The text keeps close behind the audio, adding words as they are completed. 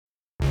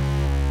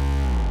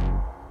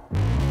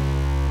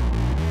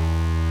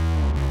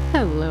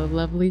Hello,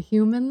 lovely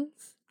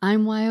humans.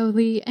 I'm Yo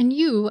Lee, and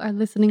you are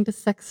listening to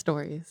Sex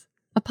Stories,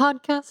 a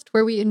podcast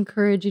where we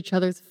encourage each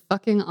other's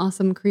fucking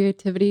awesome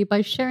creativity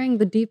by sharing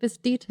the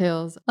deepest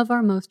details of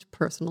our most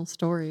personal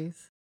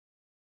stories.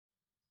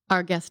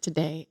 Our guest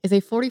today is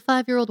a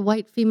 45-year-old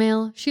white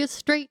female. She is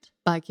straight,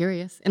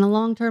 bi-curious, in a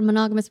long-term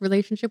monogamous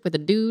relationship with a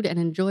dude and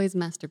enjoys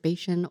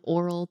masturbation,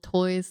 oral,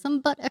 toys,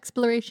 some butt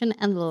exploration,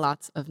 and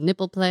lots of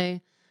nipple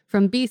play.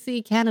 From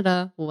BC,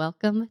 Canada,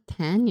 welcome,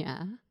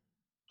 Tanya.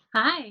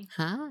 Hi.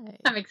 Hi.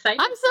 I'm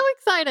excited. I'm so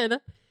excited.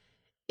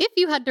 If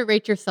you had to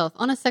rate yourself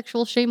on a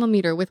sexual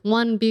shameometer, with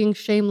 1 being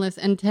shameless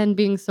and 10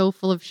 being so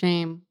full of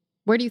shame,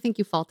 where do you think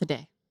you fall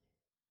today?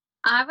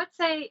 I would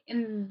say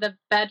in the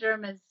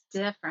bedroom is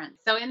different.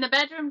 So in the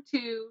bedroom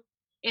 2,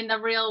 in the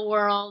real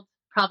world,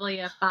 probably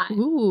a 5.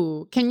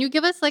 Ooh, can you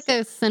give us like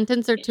a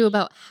sentence or two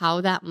about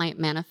how that might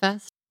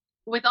manifest?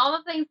 With all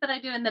the things that I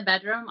do in the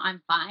bedroom,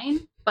 I'm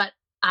fine, but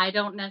I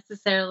don't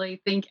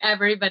necessarily think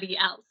everybody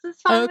else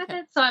is fine with Okay.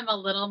 it. So I'm a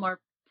little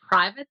more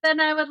private than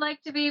I would like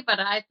to be, but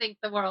I think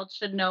the world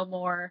should know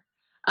more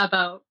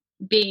about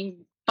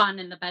being fun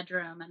in the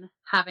bedroom and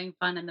having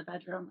fun in the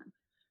bedroom.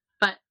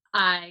 But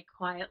I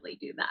quietly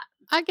do that.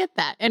 I get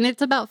that. And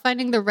it's about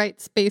finding the right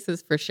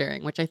spaces for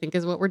sharing, which I think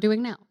is what we're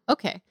doing now.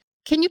 Okay.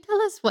 Can you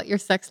tell us what your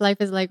sex life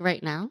is like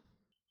right now?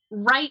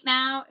 Right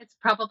now, it's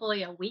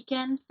probably a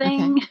weekend Okay.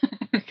 thing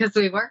because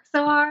we work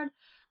so hard,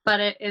 but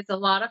it is a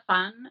lot of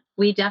fun.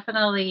 We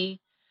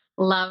definitely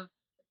love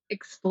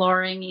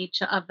exploring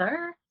each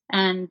other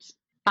and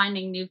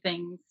finding new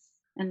things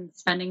and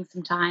spending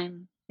some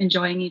time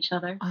enjoying each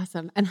other.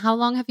 Awesome. And how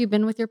long have you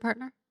been with your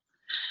partner?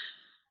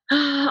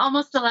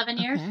 Almost 11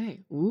 years.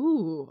 Okay.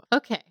 Ooh.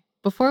 Okay.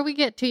 Before we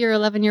get to your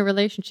 11-year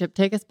relationship,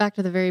 take us back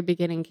to the very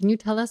beginning. Can you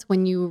tell us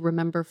when you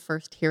remember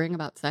first hearing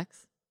about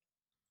sex?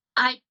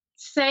 I'd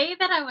say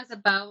that I was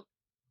about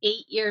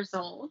 8 years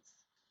old,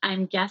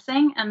 I'm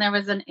guessing, and there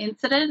was an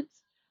incident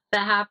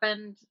that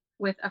happened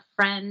with a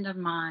friend of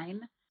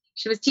mine.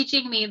 She was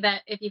teaching me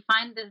that if you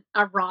find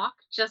a rock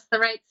just the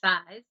right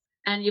size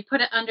and you put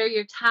it under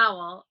your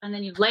towel and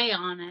then you lay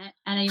on it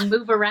and then you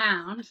move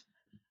around,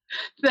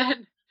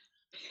 then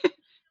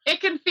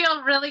it can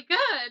feel really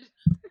good.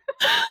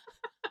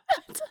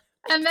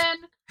 And then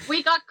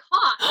we got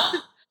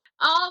caught.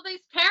 All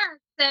these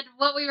parents said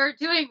what we were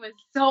doing was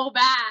so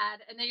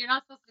bad, and then you're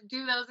not supposed to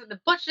do those in the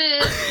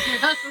bushes.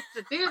 You're not supposed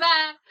to do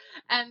that.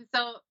 And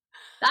so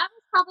that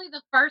was probably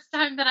the first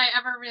time that I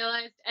ever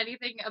realized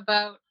anything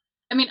about.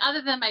 I mean,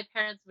 other than my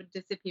parents would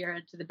disappear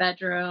into the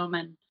bedroom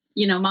and,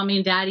 mommy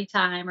and daddy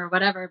time or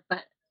whatever,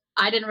 but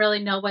I didn't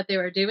really know what they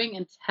were doing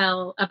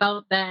until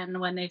about then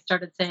when they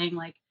started saying,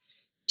 like,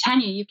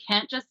 Tanya, you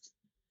can't just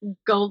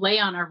go lay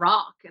on a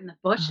rock in the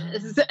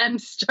bushes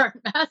and start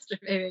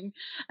masturbating.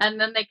 And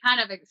then they kind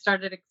of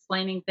started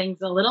explaining things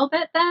a little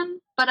bit then,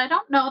 but I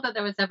don't know that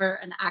there was ever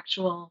an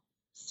actual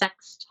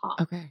sex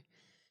talk. Okay.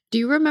 Do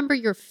you remember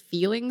your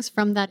feelings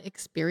from that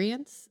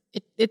experience?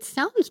 It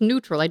sounds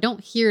neutral. I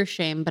don't hear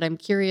shame, but I'm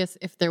curious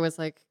if there was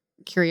like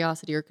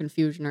curiosity or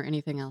confusion or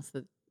anything else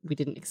that we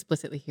didn't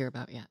explicitly hear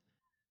about yet.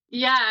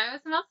 Yeah, I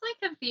was mostly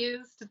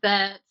confused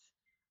that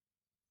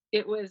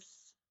it was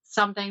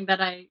something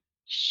that I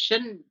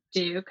shouldn't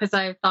do because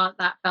I thought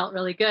that felt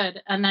really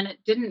good. And then it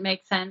didn't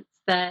make sense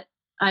that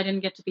I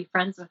didn't get to be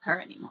friends with her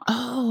anymore.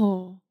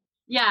 Oh.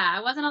 Yeah,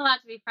 I wasn't allowed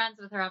to be friends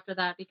with her after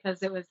that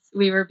because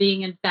we were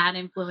being a bad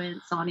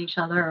influence on each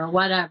other or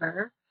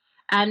whatever.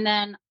 And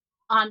then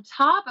on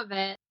top of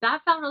it,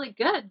 that felt really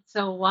good.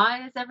 So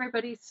why is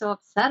everybody so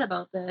upset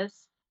about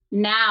this?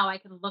 Now I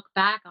can look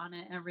back on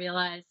it and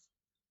realize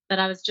that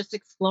I was just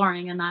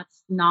exploring and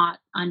that's not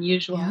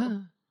unusual. Yeah.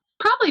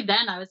 Probably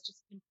then I was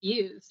just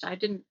confused. I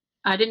didn't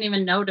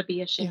even know to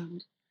be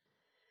ashamed.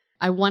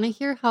 I want to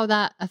hear how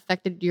that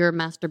affected your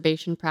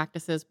masturbation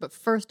practices, but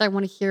first I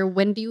want to hear,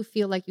 when do you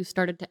feel like you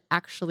started to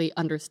actually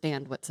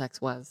understand what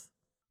sex was?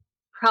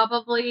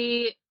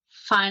 Probably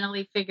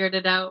finally figured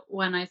it out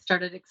when I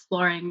started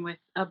exploring with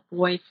a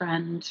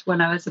boyfriend when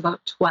I was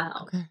about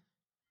 12. Okay.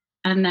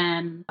 And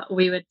then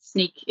we would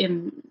sneak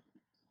in,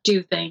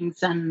 do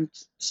things and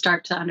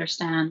start to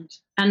understand.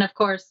 And of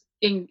course,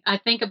 I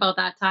think about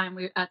that time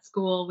at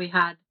school, we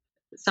had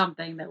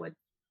something that would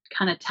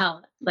kind of tell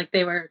it. Like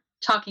they were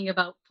talking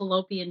about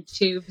fallopian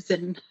tubes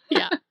and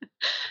Yeah.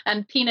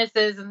 and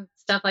penises and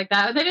stuff like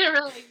that. They didn't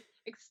really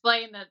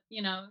explain that,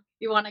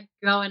 you want to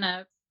go in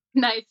a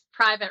nice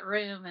private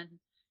room and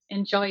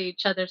enjoy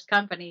each other's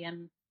company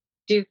and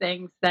do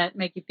things that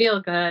make you feel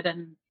good.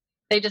 And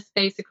they just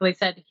basically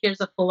said,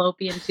 here's a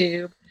fallopian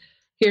tube,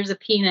 here's a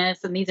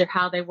penis, and these are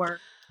how they work.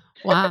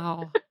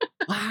 Wow.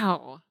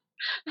 Wow.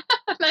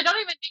 I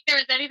don't even think there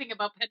was anything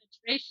about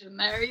penetration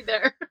there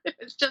either.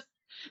 It's just,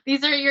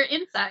 these are your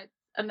insides,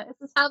 and this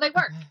is how they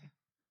work.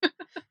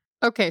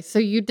 Okay, so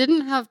you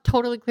didn't have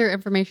totally clear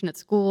information at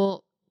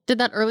school. Did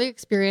that early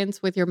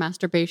experience with your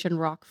masturbation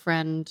rock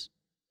friend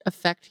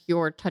affect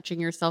your touching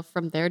yourself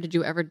from there? Did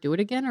you ever do it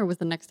again, or was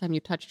the next time you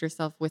touched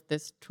yourself with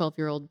this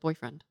 12-year-old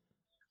boyfriend?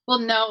 Well,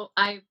 no,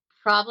 I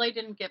probably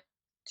didn't get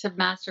to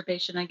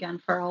masturbation again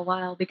for a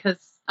while because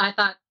I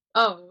thought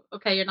oh,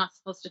 okay, you're not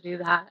supposed to do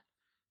that.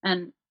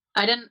 And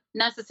I didn't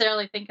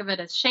necessarily think of it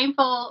as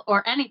shameful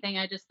or anything.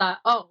 I just thought,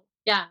 oh,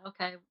 yeah,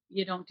 okay,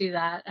 you don't do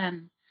that.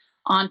 And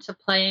on to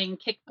playing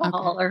Okay.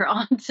 kickball or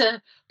on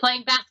to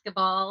playing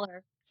basketball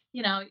or,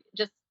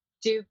 just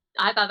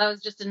I thought that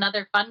was just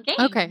another fun game.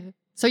 Okay.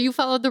 So you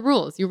followed the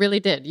rules. You really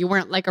did. You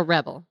weren't like a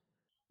rebel.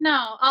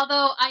 No,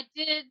 although I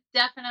did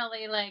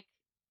definitely like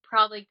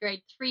probably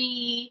grade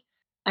 3,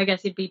 I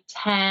guess you'd be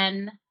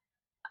 10.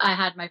 I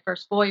had my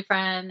first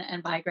boyfriend,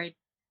 and by grade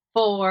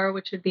 4,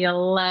 which would be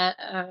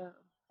I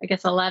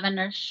guess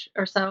 11ish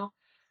or so,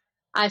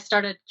 I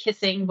started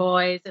kissing Mhm.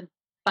 boys, and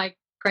by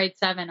grade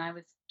 7, I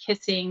was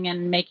kissing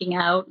and making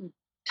out and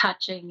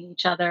touching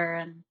each other,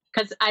 and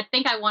because I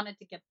think I wanted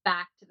to get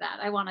back to that.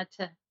 I wanted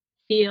to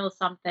feel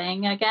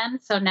something again.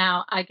 So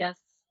now I guess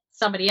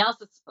somebody else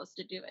is supposed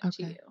to do it to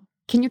Okay. you.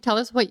 Can you tell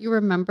us what you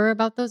remember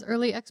about those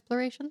early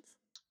explorations?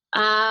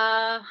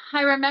 I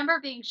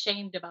remember being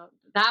shamed about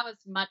that was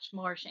much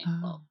more Oh.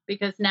 shameful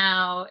because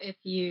now if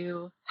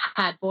you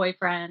had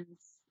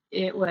boyfriends,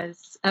 it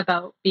was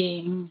about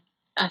being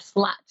a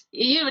slut.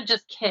 You would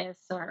just kiss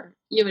or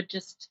you would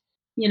just,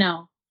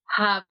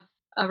 have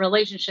a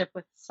relationship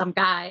with some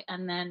guy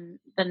and then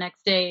the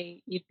next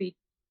day you'd be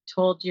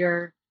told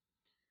you're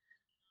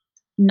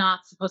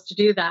not supposed to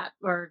do that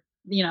or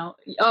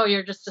oh,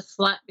 you're just a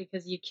slut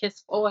because you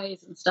kiss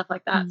boys and stuff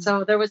like that. Mm.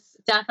 So there was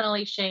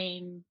definitely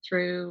shame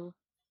through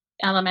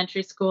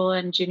elementary school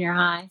and junior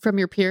high. From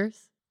your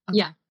peers?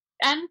 Yeah. Okay.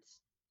 And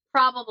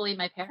probably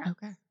my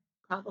parents. Okay.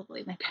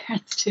 Probably my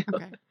parents too.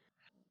 Okay.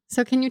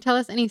 So can you tell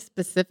us any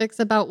specifics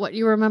about what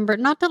you remember?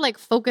 Not to like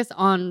focus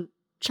on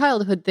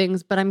childhood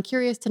things, but I'm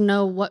curious to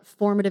know what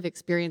formative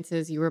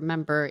experiences you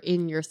remember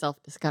in your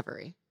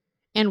self-discovery.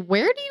 And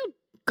where do you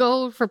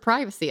go for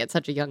privacy at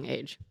such a young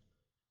age?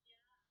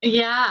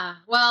 Yeah.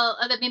 Well,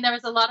 I mean, there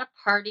was a lot of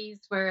parties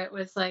where it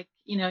was like,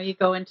 you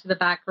go into the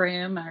back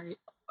room or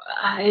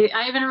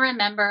I even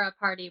remember a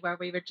party where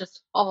we were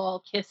just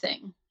all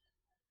kissing.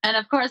 And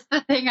of course, the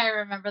thing I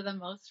remember the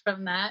most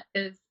from that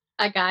is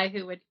a guy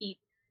who would eat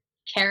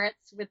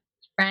carrots with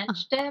Uh,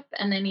 French dip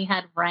and then he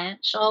had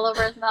ranch all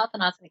over his mouth.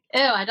 And I was like,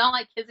 ew, I don't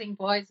like kissing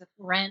boys with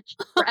ranch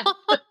breath.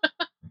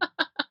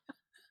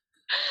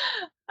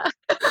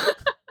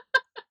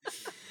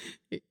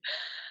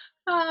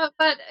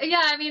 But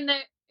yeah, I mean,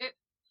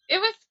 it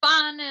was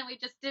fun, and we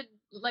just did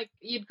like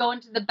you'd go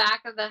into the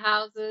back of the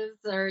houses,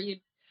 or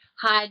you'd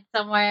hide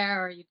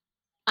somewhere, or you'd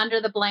under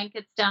the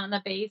blankets down in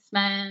the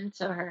basement,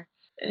 or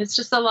it's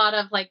just a lot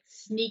of like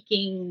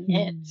sneaking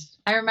it. Mm.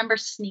 I remember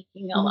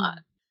sneaking a lot.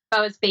 Mm. If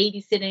I was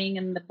babysitting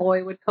and the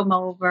boy would come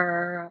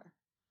over,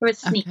 it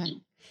was Okay.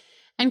 sneaking.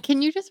 And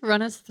can you just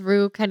run us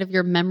through kind of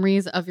your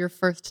memories of your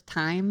first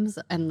times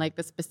and like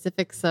the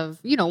specifics of,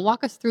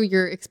 walk us through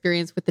your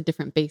experience with the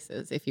different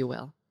bases, if you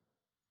will?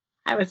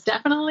 I was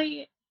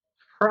definitely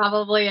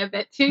probably a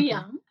bit too Okay.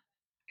 young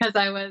because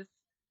I was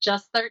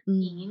just Mm.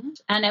 13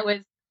 and it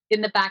was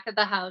in the back of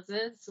the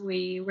houses.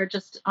 We were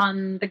just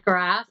on the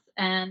grass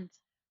and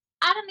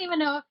I don't even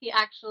know if he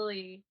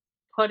actually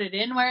put it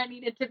in where it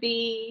needed to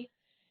be.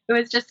 It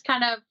was just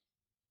kind of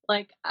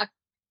like a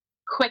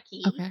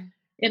quickie Okay.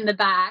 in the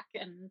back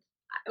and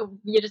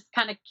you just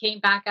kind of came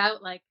back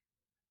out like,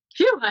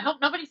 phew, I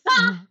hope nobody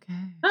saw.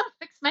 Okay.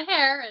 Fix my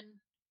hair and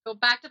go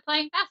back to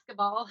playing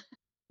basketball.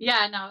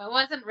 Yeah, no, it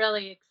wasn't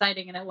really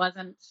exciting and it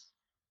wasn't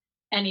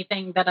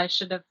anything that I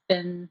should have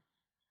been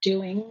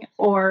doing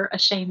or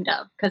ashamed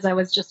of because I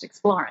was just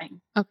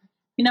exploring. Okay.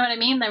 You know what I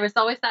mean? There was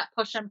always that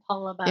push and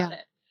pull about Yeah.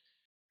 it.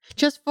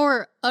 Just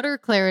for utter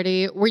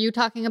clarity, were you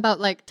talking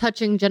about like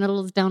touching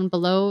genitals down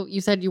below?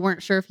 You said you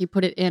weren't sure if you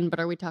put it in, but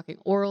are we talking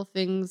oral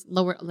things,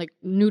 lower, like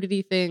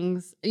nudity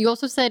things? You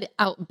also said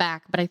out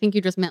back, but I think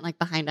you just meant like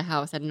behind a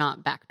house and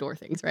not backdoor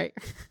things, right?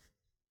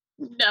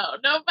 No,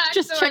 no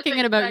Just backdoor checking in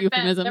things about back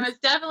then. There euphemisms. was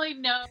definitely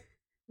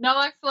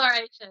no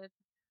exploration.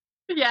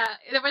 Yeah,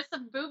 there was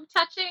some boob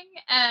touching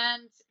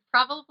and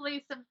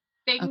probably some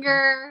Okay.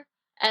 finger,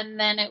 and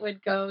then it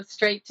would go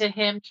straight to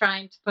him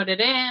trying to put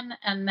it in,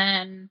 and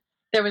then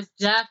there was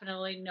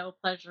definitely no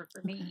pleasure for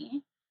Okay.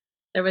 me.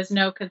 There was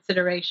no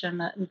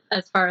consideration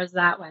as far as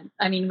that went.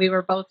 I mean, we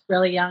were both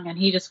really young, and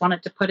he just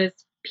wanted to put his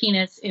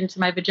penis into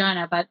my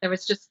vagina, but there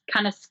was just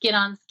kind of skin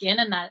on skin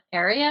in that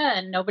area,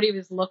 and nobody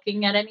was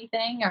looking at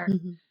anything,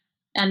 Mhm.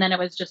 and then it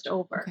was just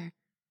over, Okay.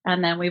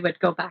 and then we would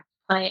go back to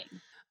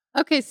playing.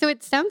 Okay, so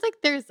it sounds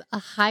like there's a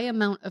high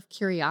amount of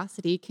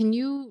curiosity. Can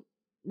you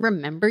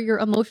remember your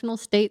emotional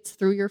states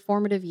through your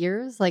formative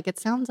years? Like it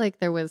sounds like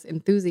there was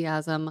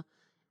enthusiasm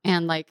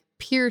and like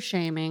peer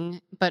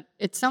shaming, but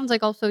it sounds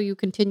like also you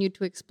continued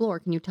to explore.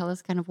 Can you tell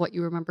us kind of what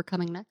you remember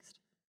coming next?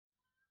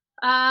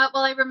 Well,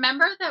 I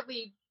remember that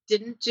we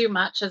didn't do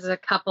much as a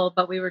couple,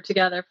 but we were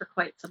together for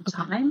quite some Okay.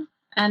 time.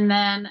 And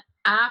then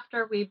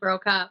after we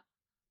broke up,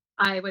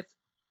 I was,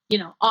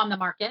 on the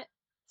market.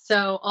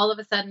 So all of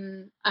a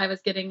sudden, I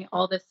was getting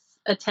all this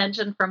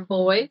attention from Mm.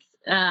 boys,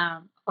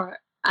 or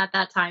at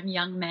that time,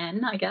 young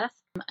men, I guess.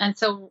 And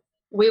so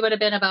we would have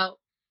been about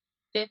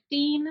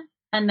 15.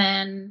 And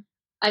then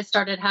I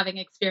started having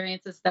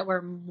experiences that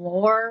were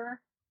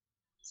more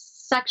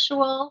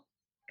sexual.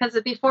 Because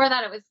before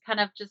that, it was kind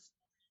of just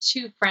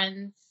two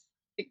friends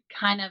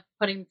kind of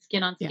putting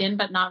skin on Yeah. skin,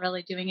 but not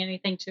really doing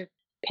anything to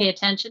pay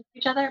attention to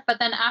each other. But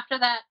then after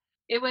that,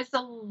 it was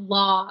a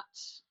lot.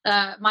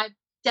 My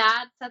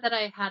dad said that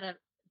I had a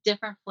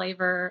different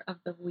flavor of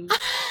the week,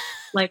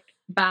 like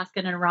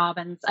Baskin and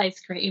Robbins ice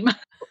cream.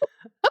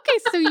 Okay,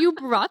 so you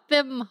brought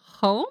them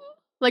home?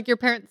 Like your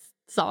parents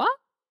saw?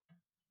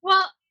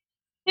 Well,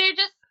 they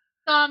just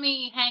saw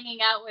me hanging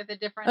out with a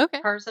different Okay.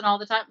 person all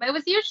the time. It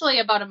was usually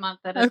about a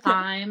month at a Okay.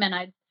 time, and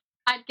I'd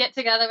get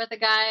together with a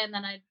guy, and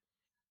then I'd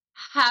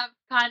have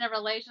kind of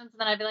relations, and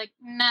then I'd be like,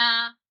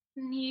 "Nah,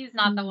 he's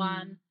not the Mm.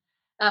 one."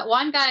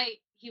 One guy,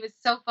 he was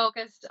so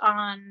focused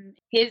on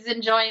his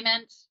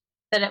enjoyment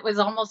that it was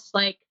almost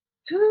like,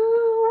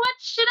 "Ooh, what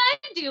should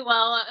I do?"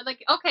 Well,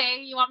 like,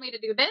 okay, you want me to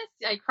do this?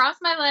 I cross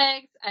my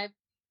legs, I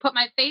put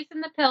my face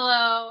in the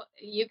pillow,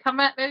 you come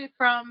at me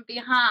from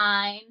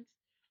behind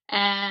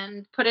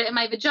and put it in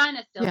my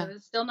vagina still. Yeah. There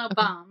was still no Okay.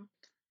 bum.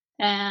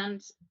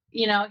 And,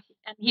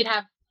 and he'd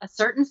have a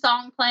certain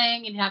song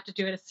playing and he'd have to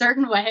do it a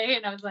certain way.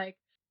 And I was like,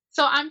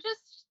 so I'm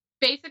just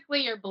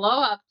basically your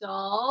blow up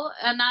doll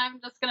and I'm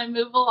just going to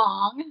move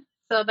along.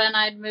 So then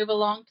I'd move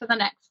along to the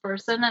next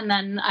person and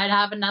then I'd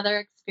have another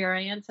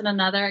experience and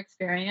another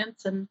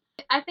experience. And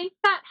I think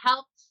that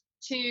helped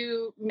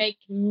to make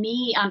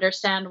me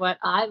understand what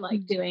I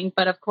like Mm. doing.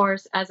 But of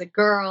course, as a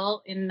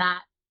girl in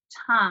that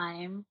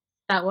time,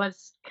 that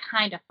was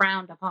kind of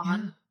frowned Yeah.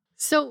 upon.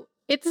 So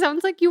it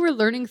sounds like you were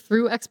learning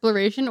through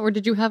exploration, or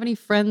did you have any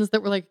friends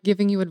that were like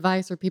giving you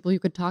advice or people you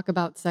could talk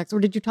about sex? Or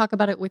did you talk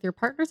about it with your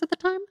partners at the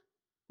time?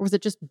 Or was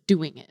it just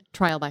doing it,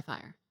 trial by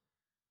fire?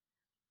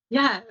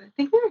 Yeah, I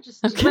think we were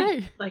just doing it.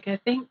 Okay. Like, I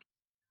think,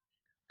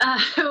 uh,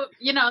 there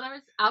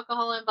was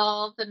alcohol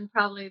involved and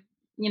probably,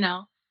 you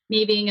know,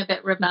 me being a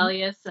bit Mhm.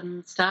 rebellious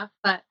and stuff.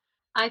 But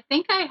I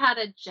think I had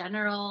a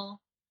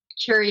general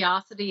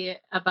curiosity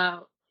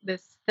about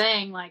this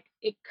thing. Like,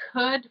 it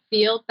could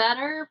feel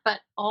better,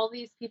 but all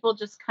these people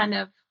just kind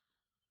of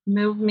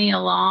move me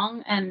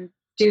along and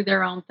do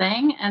their own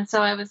thing. And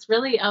so I was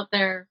really out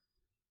there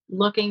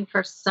looking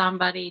for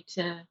somebody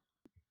to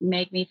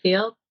make me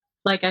feel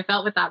like I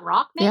felt with that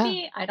rock, Yeah.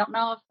 maybe. I don't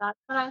know if that's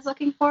what I was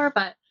looking for,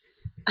 but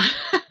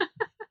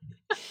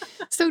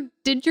So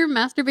did your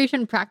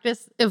masturbation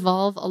practice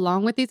evolve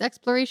along with these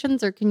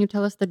explorations, or can you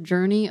tell us the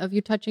journey of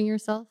you touching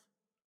yourself?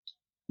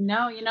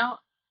 no,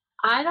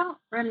 I don't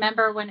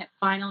remember when it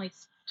finally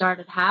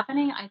started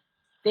happening. I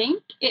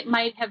think it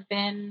might have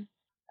been,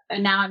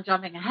 and now I'm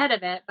jumping ahead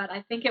of it, but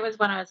I think it was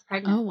when I was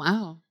pregnant. Oh,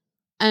 wow.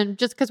 And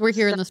just because we're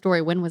here So, in the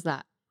story, when was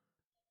that?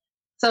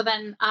 so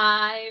then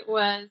I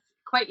was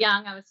quite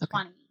young. I was Okay.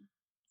 20.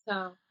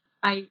 So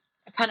I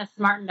kind of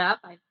smartened up.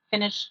 I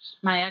finished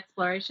my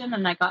exploration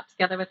and I got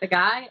together with a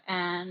guy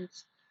and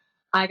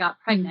I got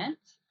Mm. pregnant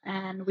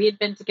and we had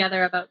been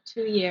together about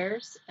 2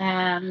 years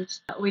and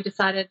we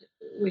decided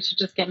we should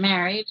just get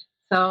married.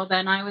 So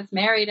then I was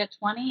married at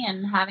 20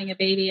 and having a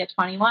baby at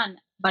 21.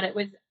 But it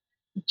was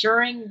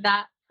during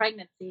that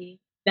pregnancy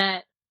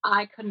that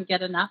I couldn't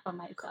get enough of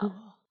myself. Cool.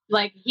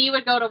 Like he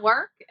would go to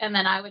work and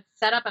then I would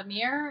set up a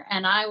mirror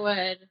and I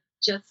would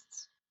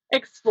just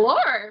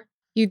explore.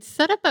 You'd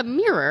set up a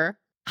mirror?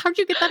 How'd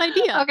you get that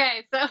idea?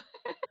 Okay, so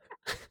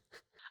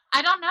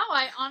I don't know.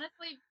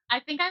 I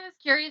think I was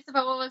curious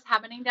about what was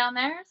happening down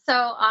there. So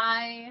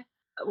I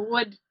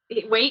would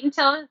wait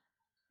until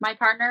my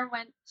partner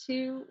went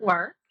to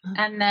work. Oh.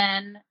 And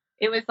then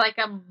it was like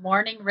a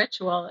morning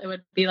ritual. It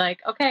would be like,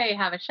 okay,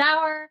 have a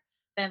shower,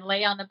 then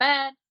lay on the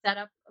bed, set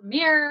up a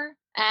mirror.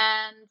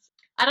 And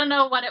I don't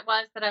know what it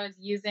was that I was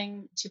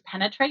using to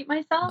penetrate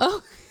myself.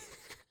 Oh.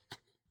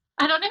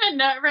 I don't even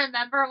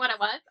remember what it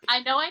was. I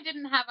know I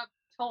didn't have a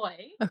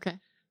toy. Okay.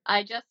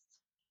 I just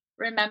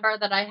remember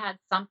that I had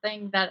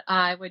something that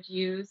I would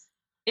use.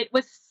 It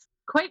was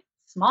quite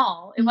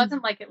small. It Mm.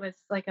 wasn't like it was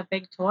like a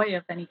big toy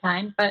of any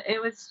kind, but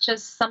it was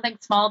just something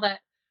small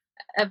that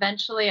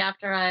eventually,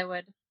 after I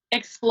would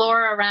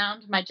explore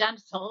around my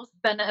genitals,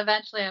 then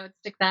eventually I would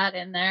stick that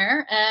in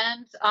there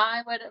and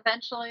I would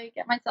eventually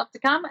get myself to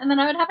come and then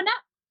I would have a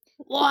nap.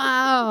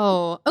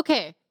 Wow.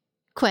 Okay.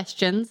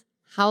 Questions.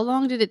 How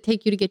long did it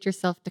take you to get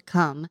yourself to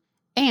come?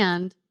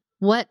 And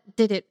what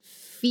did it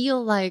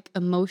feel like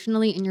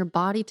emotionally in your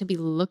body to be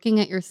looking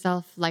at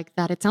yourself like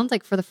that? It sounds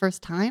like for the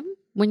first time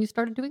when you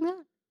started doing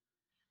that.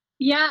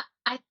 Yeah,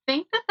 I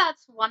think that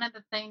that's one of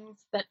the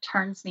things that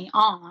turns me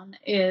on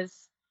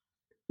is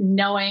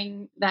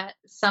knowing that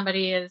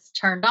somebody is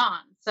turned on.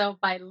 So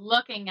by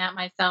looking at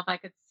myself, I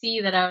could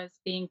see that I was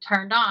being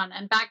turned on.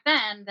 And back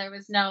then, there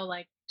was no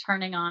like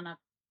turning on a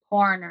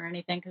porn or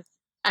anything because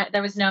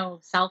there was no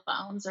cell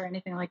phones or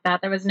anything like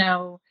that. There was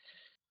no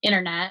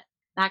internet,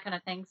 that kind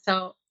of thing.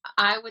 So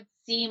I would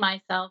see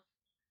myself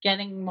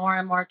getting more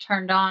and more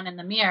turned on in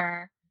the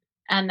mirror.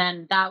 And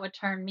then that would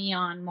turn me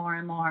on more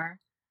and more.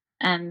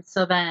 And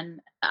so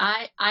then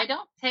I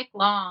don't take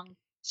long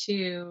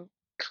to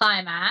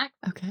climax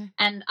Okay.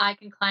 and I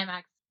can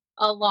climax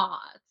a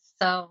lot.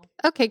 So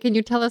Okay. Can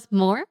you tell us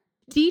more?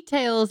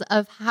 Details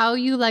of how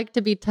you like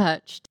to be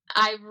touched.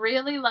 I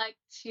really like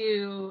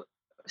to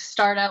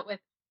start out with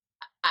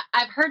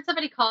I've heard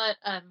somebody call it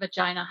a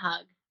vagina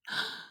hug,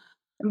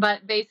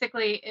 but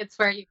basically it's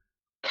where you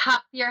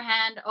cup your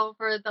hand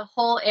over the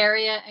whole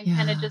area and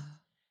kind of Yeah.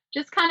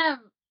 just kind of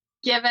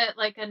give it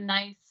like a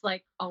nice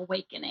like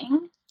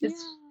awakening is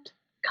Yeah.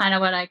 kind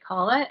of what I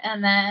call it.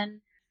 And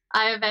then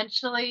I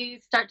eventually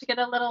start to get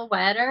a little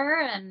wetter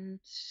and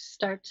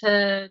start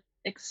to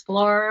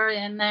explore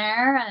in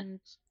there and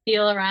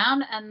feel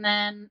around. And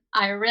then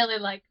I really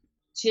like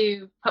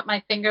to put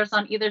my fingers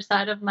on either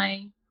side of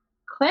my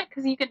clit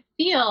because you could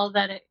feel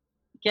that it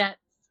gets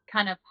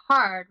kind of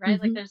hard, right?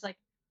 Like Mm-hmm. there's like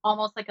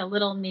almost like a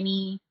little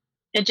mini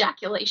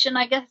ejaculation,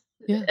 I guess,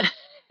 Yeah.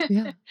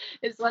 Yeah.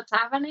 is what's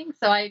happening.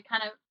 So I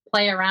kind of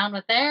play around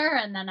with there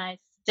and then I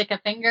stick a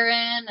finger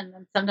in and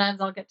then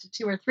sometimes I'll get to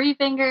 2 or 3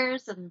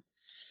 fingers and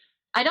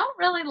I don't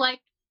really like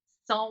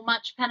so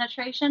much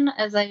penetration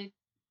as I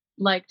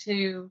like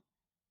to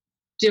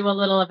do a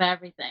little of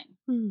everything.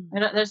 Hmm.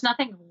 There's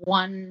nothing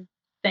one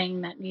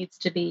thing that needs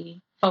to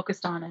be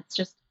focused on. It's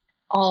just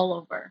all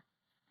over.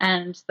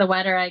 And the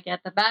wetter I get,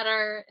 the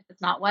better. If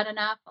it's not wet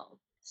enough, I'll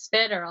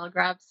spit or I'll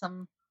grab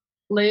some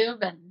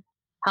lube and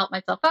help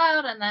myself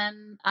out. And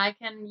then I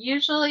can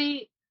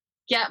usually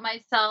get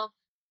myself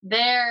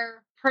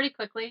there pretty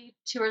quickly,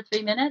 2 or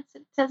 3 minutes.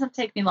 It doesn't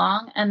take me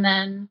long. And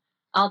then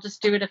I'll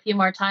just do it a few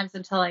more times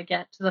until I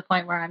get to the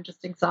point where I'm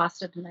just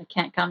exhausted and I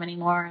can't come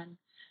anymore. And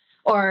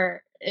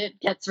or it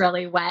gets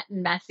really wet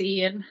and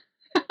messy and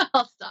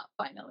I'll stop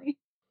finally.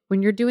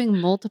 When you're doing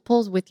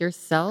multiples with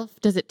yourself,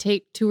 does it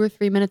take 2 or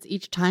 3 minutes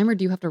each time, or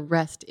do you have to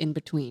rest in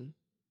between?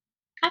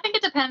 I think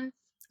it depends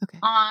Okay.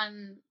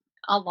 on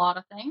a lot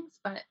of things,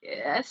 but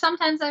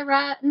sometimes I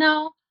rest.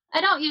 No, I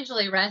don't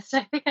usually rest.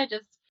 I think I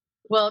just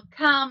will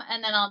come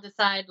and then I'll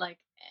decide like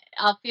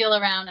I'll feel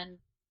around and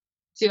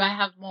do I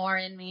have more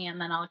in me and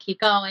then I'll keep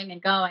going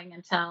and going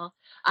until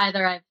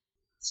either I've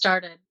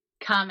started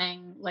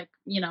coming like,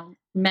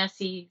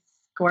 messy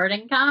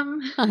squirting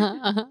come Uh-huh,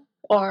 uh-huh.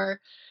 or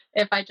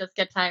if I just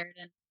get tired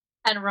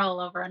and roll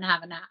over and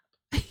have a nap.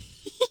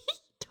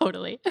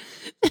 Totally.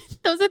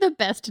 Those are the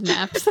best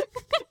naps.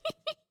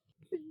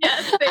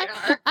 Yes, they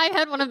are. I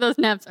had one of those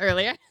naps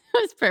earlier. It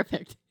was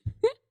perfect.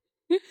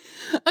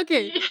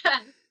 Okay.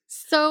 Yes.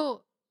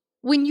 So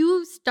when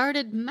you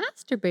started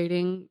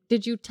masturbating,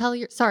 did you tell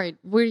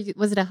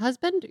was it a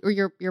husband or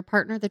your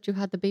partner that you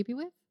had the baby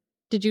with?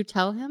 Did you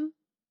tell him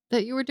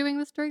that you were doing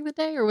this during the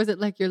day, or was it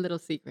like your little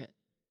secret?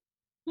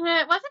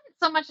 Yeah, it wasn't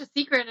so much a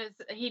secret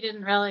as he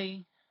didn't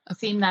really Okay.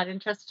 seem that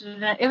interested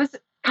in it. It was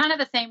kind of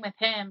the same with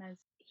him as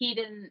he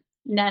didn't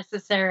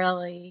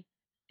necessarily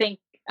think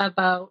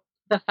about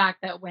the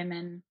fact that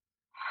women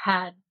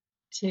had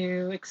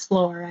to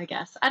explore, I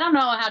guess. I don't know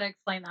how to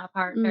explain that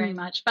part very Mm,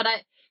 much, but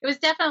it was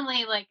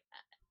definitely like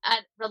a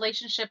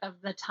relationship of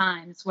the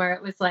times where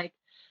it was like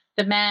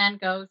the man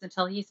goes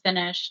until he's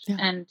finished yeah.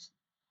 and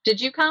did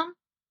you come?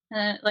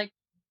 Like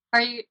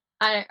are you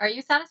are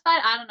you satisfied?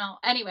 I don't know.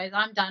 Anyways,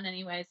 I'm done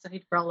anyway, so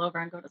he'd roll over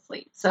and go to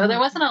sleep. So Oh, there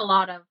okay. wasn't a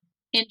lot of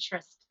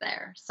interest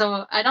there.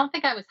 So I don't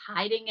think I was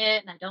hiding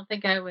it and I don't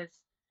think I was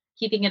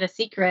keeping it a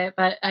secret,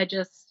 but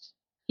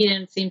he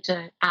didn't seem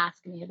to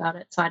ask me about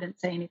it, so I didn't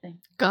say anything.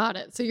 Got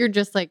it. So you're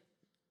just like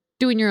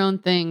doing your own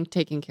thing,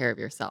 taking care of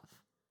yourself.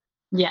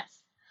 Yes.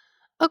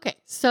 Okay,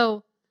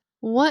 so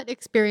what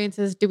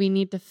experiences do we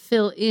need to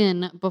fill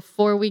in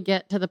before we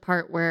get to the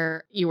part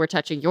where you were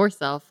touching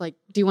yourself? Like,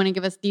 do you want to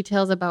give us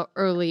details about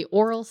early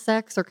oral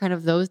sex or kind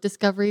of those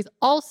discoveries?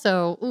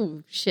 Also,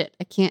 ooh, shit,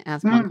 I can't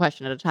ask one Mm.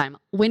 question at a time.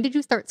 When did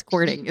you start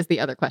squirting? Is the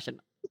other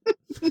question.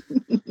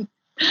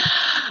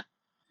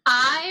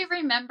 I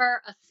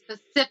remember a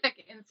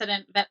specific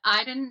incident that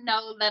I didn't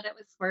know that it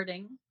was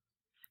squirting.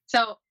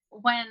 So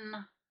when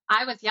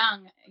I was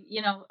young,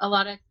 a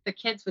lot of the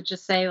kids would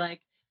just say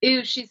like,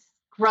 "Ew, she's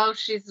gross.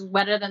 She's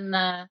wetter than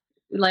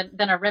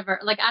than a river."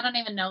 Like I don't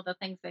even know the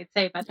things they'd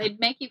say, but Yeah. they'd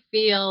make you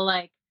feel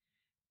like,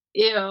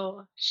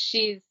 "Ew,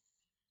 she's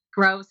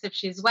gross if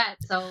she's wet."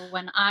 So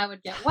when I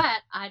would get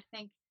wet, I'd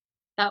think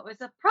that was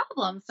a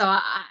problem. So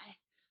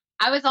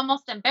I was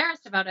almost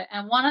embarrassed about it.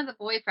 And one of the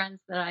boyfriends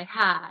that I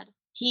had,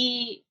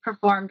 he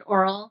performed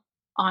oral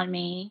on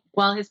me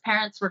while his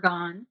parents were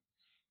gone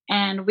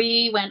and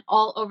we went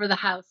all over the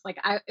house.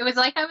 It was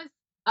like I was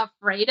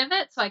afraid of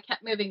it, so I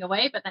kept moving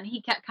away, but then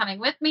he kept coming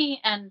with me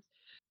and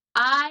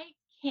I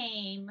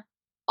came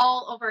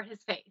all over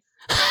his face.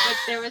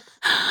 Like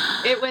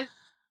it was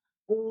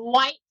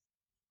white.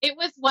 It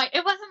was white.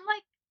 It wasn't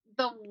like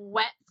the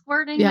wet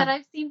squirting that Yeah.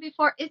 I've seen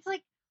before. It's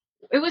like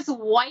it was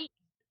white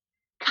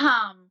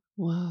cum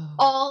Whoa.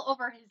 all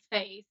over his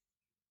face.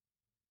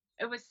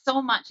 It was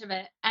so much of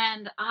it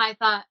and I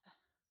thought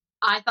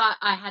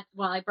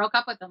I broke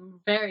up with him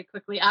very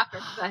quickly after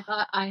because I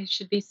thought I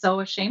should be so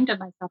ashamed of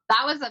myself.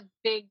 That was a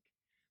big,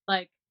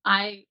 like,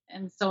 I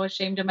am so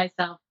ashamed of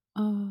myself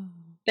Oh,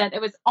 that it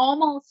was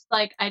almost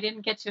like I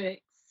didn't get to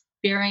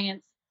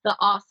experience the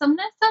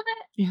awesomeness of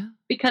it yeah.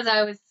 because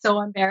I was so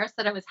embarrassed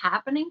that it was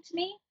happening to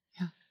me.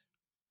 Yeah.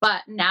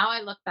 But now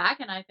I look back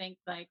and I think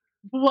like,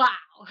 wow,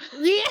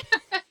 Yeah.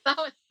 that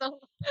was so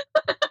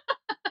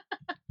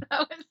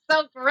that was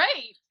so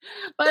great.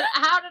 But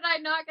how did I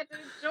not get to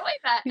enjoy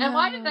that? And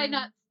why did I Yeah.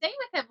 not stay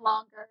with him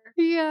longer?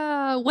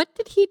 Yeah. What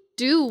did he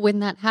do when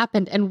that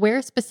happened? And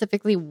where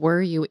specifically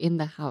were you in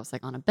the house?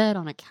 Like on a bed,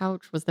 on a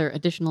couch? Was there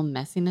additional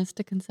messiness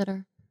to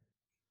consider?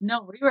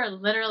 No, we were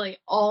literally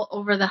all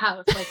over the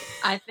house.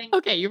 Like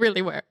Okay, you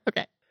really were.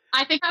 Okay.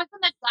 I think I was in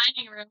the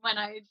dining room when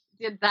I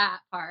did that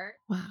part.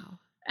 Wow.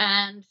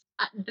 And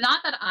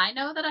not that I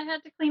know that I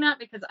had to clean up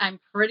because I'm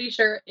pretty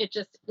sure it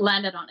just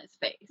landed on his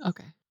face.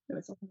 Okay. There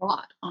was a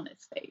lot on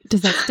his face.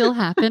 Does that still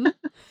happen?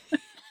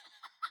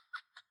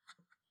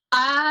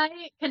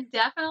 I can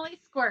definitely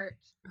squirt.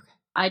 Okay.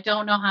 I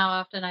don't know how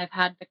often I've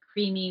had the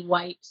creamy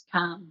white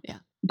come. Yeah.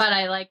 But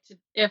I like to,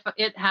 if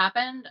it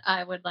happened,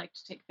 I would like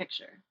to take a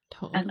picture.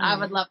 And I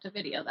would Totally. love to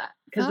video that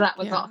because Fuck that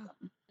was yeah.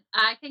 awesome.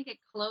 I can get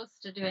close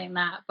to doing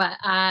that, but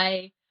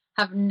I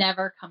have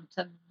never come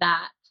to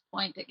that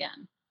point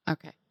again.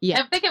 Okay.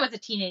 Yeah. I think it was a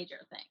teenager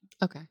thing.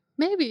 Okay.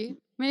 Maybe.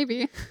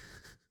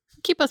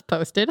 Keep us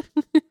posted.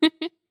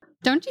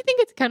 Don't you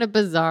think it's kind of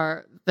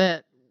bizarre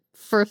that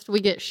first we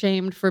get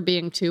shamed for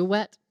being too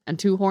wet and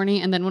too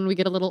horny, and then when we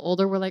get a little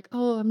older, we're like,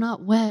 "Oh, I'm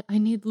not wet. I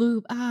need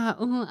lube."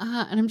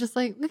 And I'm just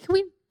like, "Can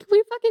we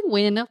fucking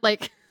win?"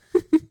 Like,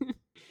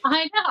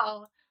 I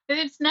know.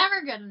 It's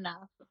never good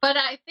enough. But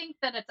I think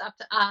that it's up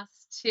to us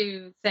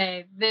to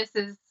say, this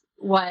is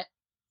what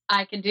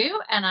I can do,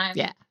 and I'm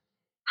yeah,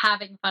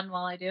 having fun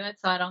while I do it.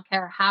 So I don't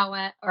care how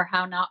wet or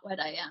how not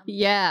wet I am.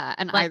 yeah,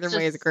 and Let's either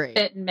way is just great.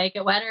 spit and make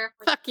it wetter. If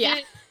we Fuck need yeah.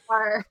 it,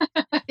 or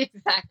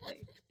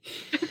exactly.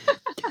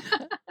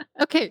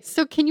 Okay,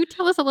 so can you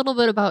tell us a little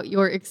bit about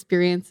your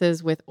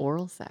experiences with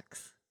oral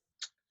sex?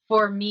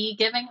 For me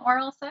giving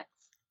oral sex,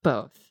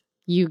 Both.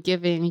 You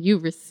giving, you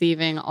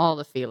receiving, all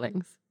the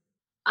feelings.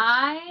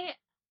 I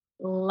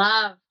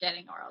love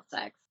getting oral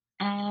sex.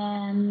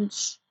 And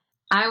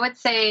I would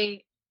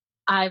say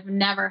I've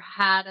never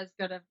had as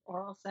good of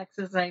oral sex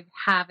as I'm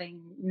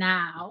having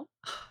now,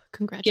 given to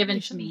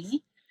Congratulations.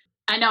 me.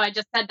 I know I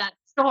just said that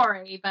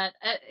story, but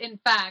in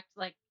fact,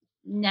 like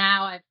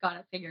now I've got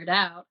it figured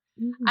out.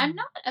 I'm Mm.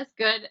 not as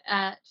good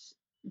at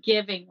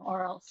giving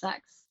oral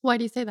sex. Why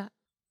do you say that?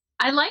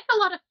 I like a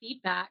lot of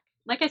feedback.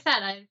 Like I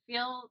said, I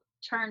feel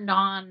turned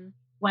on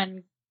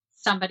when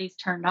somebody's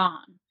turned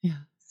on. Yeah.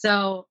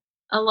 So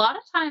a lot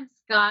of times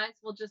guys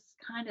will just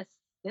kind of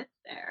sit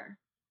there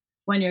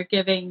when you're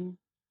giving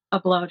a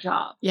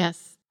blowjob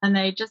Yes. and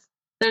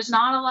there's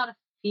not a lot of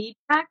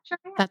feedback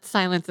during it. That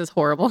silence is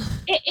horrible.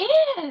 It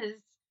is.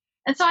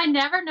 And so I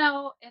never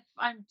know if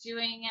I'm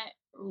doing it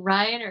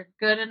right or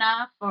good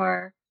enough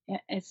or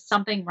is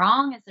something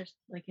wrong? Is there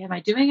like, am I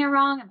doing it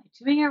wrong? Am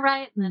I doing it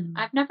right? And then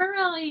I've never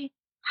really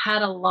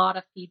had a lot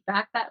of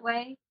feedback that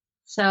way.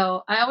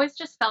 So I always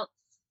just felt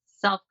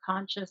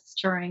self-conscious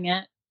during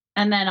it.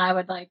 And then I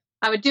would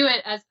do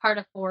it as part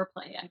of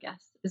foreplay, I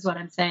guess, is what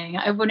I'm saying.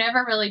 I would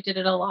never really did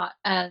it a lot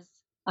as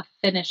a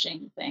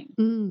finishing thing.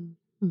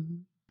 Mm-hmm.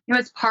 It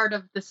was part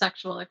of the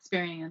sexual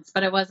experience,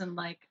 but it wasn't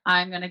like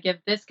I'm going to give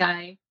this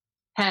guy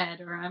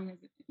head or I'm going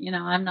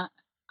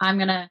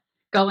to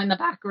go in the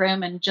back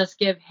room and just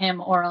give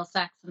him oral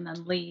sex and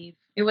then leave.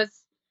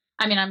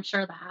 I'm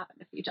sure that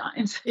happened a few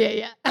times.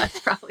 Yeah. That's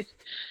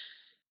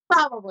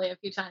probably a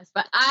few times,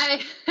 but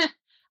I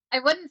I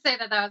wouldn't say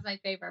that was my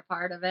favorite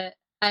part of it.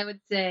 I would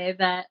say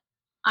that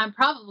I'm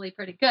probably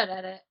pretty good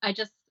at it. I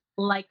just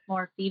like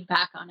more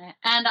feedback on it.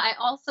 And I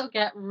also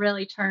get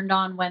really turned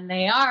on when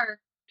they are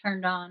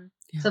turned on.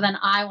 Yeah. So then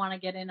I want to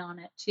get in on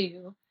it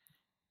too.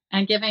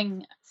 And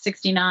giving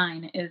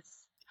 69 is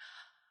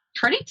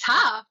pretty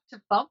tough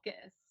to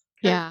focus.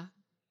 Yeah.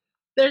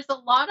 There's a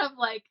lot of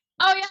like,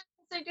 oh yeah,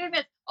 they're doing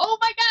this. Oh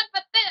my God,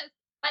 but this,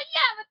 but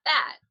yeah, but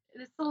that.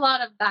 It's a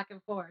lot of back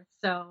and forth.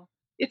 So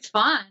it's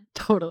fun.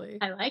 Totally.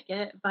 I like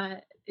it,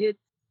 but it's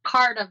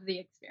part of the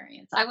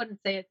experience. I wouldn't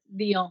say it's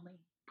the only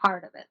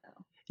part of it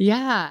though.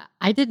 Yeah,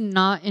 I did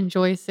not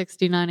enjoy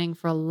 69ing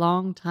for a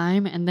long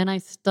time. And then I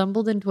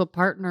stumbled into a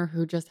partner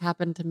who just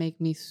happened to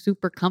make me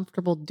super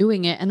comfortable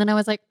doing it. And then I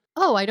was like,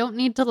 oh, I don't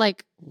need to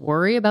like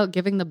worry about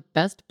giving the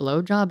best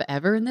blowjob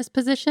ever in this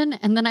position.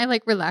 And then I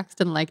like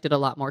relaxed and liked it a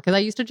lot more because I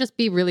used to just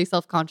be really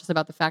self-conscious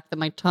about the fact that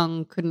my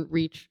tongue couldn't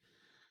reach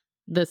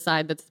the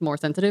side that's more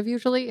sensitive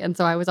usually. And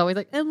so I was always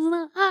like,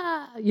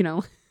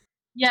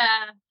 Yeah.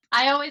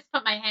 I always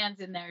put my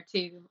hands in there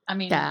too.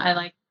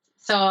 Yeah.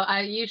 So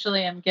I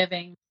usually am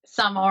giving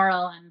some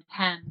oral and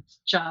hand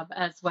job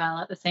as well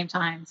at the same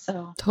time.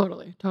 So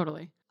Totally.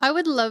 I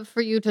would love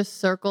for you to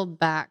circle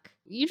back.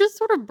 You just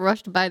sort of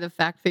brushed by the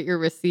fact that you're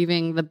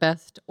receiving the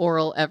best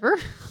oral ever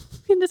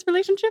in this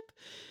relationship.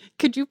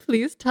 Could you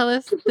please tell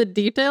us the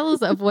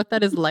details of what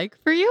that is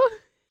like for you?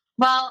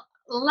 well,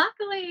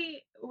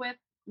 luckily with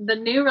the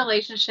new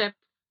relationship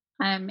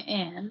I'm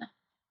in,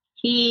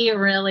 he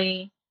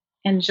really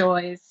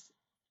enjoys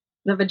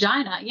the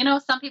vagina.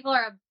 Some people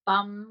are a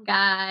bum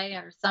guy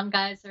or some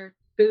guys are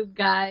boob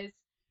guys.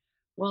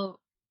 Well,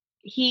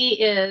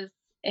 he is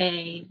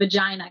a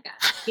vagina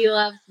guy. He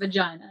loves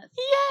vaginas.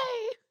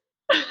 Yay!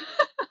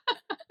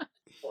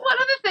 One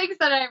of the things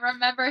that I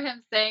remember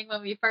him saying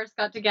when we first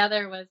got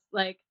together was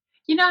like,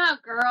 you know how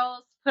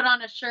girls put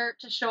on a shirt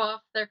to show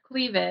off their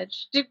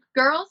cleavage? Do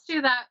girls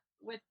do that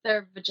with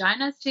their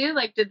vaginas too?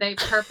 Like, did they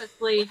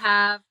purposely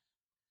have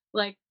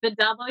like the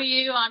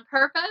W on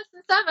purpose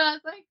and stuff? And I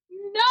was like,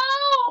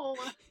 no.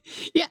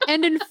 Yeah,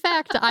 and in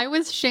fact, I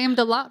was shamed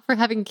a lot for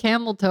having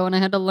camel toe, and I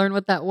had to learn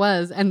what that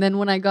was. And then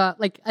when I got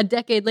like a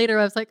decade later,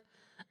 I was like,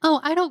 oh,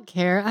 I don't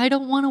care. I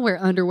don't want to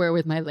wear underwear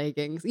with my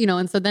leggings,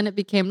 and so then it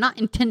became not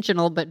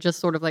intentional, but just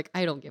sort of like,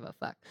 I don't give a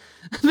fuck.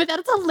 But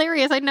that's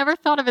hilarious. I never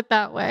thought of it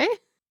that way.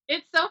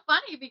 It's so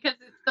funny because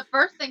it's the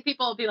first thing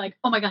people will be like,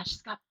 oh my gosh,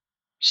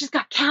 she's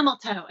got camel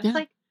toe. It's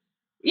like,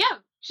 yeah,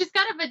 she's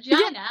got a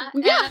vagina.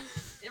 Yeah.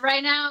 And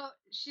right now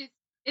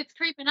it's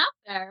creeping up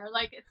there.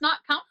 Like, it's not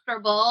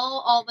comfortable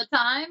all the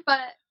time, but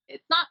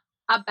it's not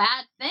a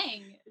bad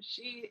thing.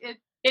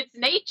 It's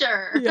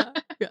nature. Yeah.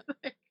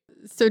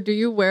 So do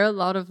you wear a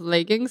lot of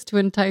leggings to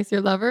entice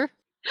your lover?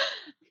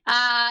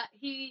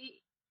 He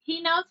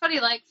knows what he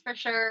likes for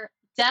sure.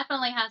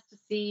 Definitely has to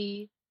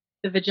see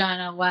the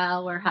vagina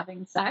while we're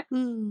having sex.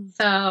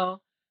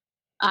 So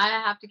I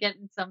have to get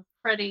in some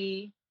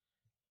pretty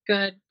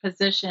good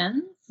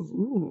positions.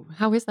 Ooh,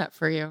 how is that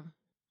for you?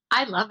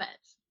 I love it.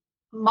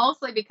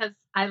 Mostly because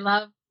I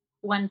love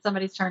when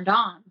somebody's turned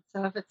on.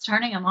 So if it's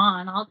turning them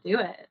on, I'll do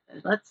it.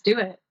 Let's do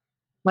it.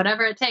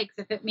 Whatever it takes.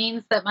 If it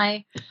means that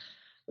my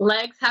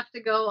legs have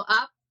to go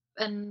up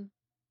and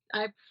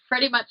I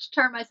pretty much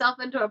turn myself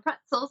into a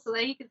pretzel so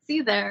that he can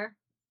see there,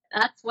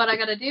 that's what I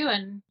got to do.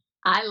 And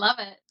I love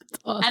it.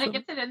 Awesome. And it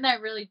gets it in there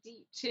really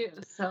deep too.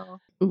 So,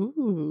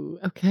 ooh,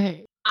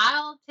 okay.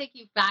 I'll take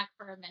you back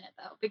for a minute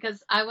though,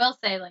 because I will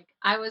say, like,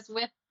 I was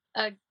with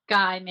a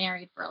guy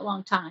married for a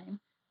long time.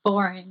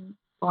 Boring.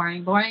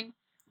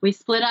 We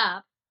split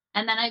up,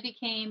 and then I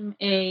became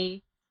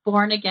a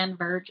born again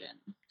virgin.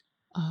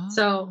 Oh.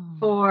 So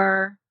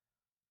for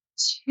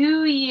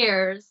 2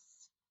 years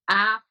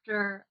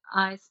after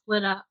I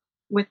split up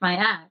with my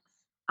ex,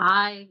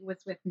 I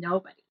was with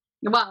nobody.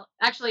 Well,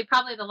 actually,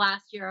 probably the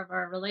last year of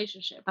our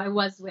relationship, I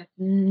was with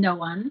no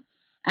one.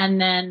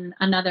 And then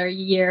another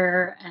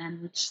year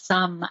and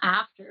some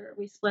after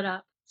we split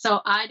up.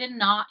 So I did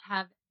not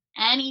have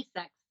any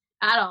sex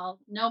at all,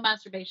 no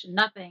masturbation,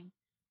 nothing,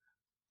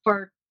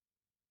 for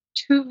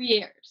 2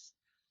 years.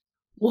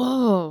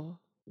 Whoa.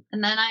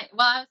 And then I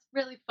was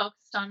really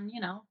focused on,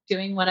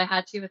 doing what I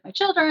had to with my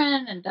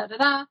children and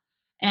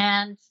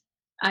And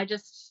I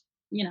just,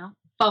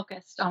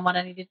 focused on what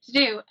I needed to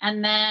do.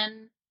 And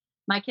then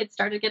my kids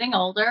started getting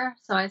older.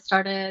 So I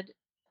started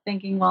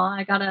thinking, well,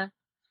 I got to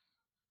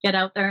get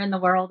out there in the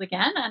world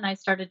again. And I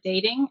started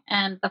dating.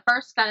 And the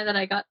first guy that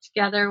I got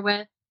together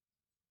with,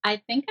 I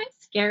think I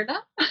scared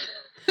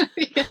him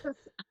because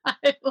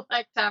I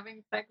liked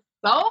having sex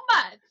so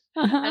much.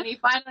 And he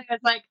finally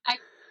was like,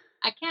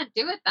 I can't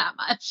do it that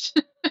much.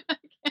 I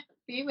can't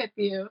be with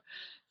you.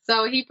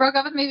 So he broke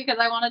up with me because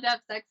I wanted to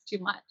have sex too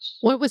much.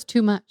 What was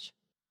too much?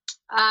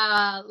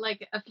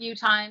 Like a few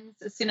times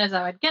as soon as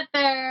I would get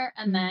there,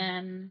 and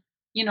then,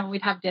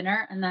 we'd have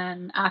dinner, and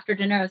then after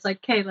dinner I was like,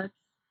 okay, let's,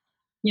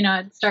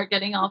 I'd start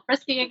getting all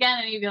frisky again,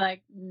 and he'd be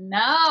like, no,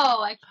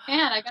 I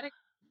can't, I gotta,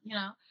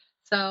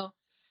 so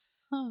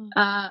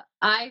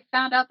I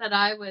found out that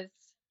I was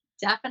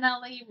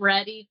definitely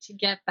ready to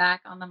get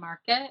back on the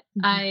market.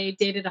 I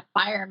dated a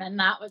fireman.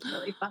 That was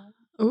really fun.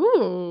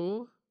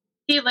 Ooh.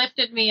 He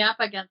lifted me up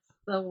against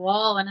the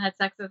wall and had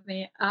sex with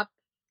me up,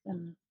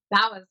 and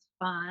that was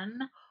fun.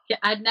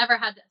 I'd never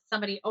had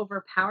somebody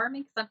overpower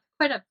me because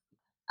I'm quite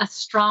a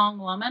strong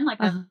woman.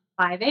 Like, I'm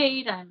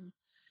 5'8".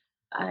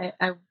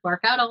 I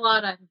work out a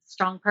lot. I'm a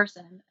strong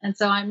person. And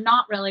so I'm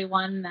not really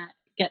one that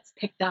gets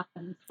picked up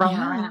and thrown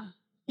around.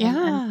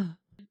 And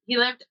he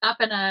lived up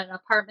in an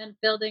apartment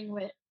building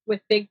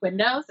with big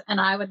windows, and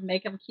I would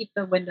make him keep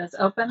the windows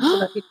open so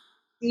that people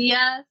could see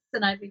us.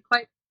 And I'd be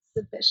quite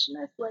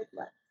submissionist, like,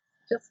 let's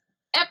just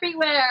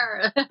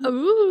everywhere.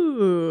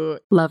 Ooh.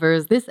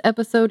 Lovers, this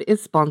episode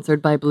is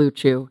sponsored by Blue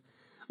Chew.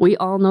 We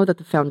all know that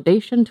the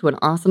foundation to an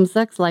awesome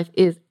sex life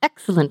is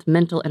excellent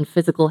mental and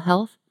physical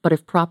health, but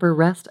if proper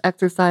rest,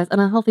 exercise,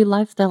 and a healthy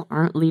lifestyle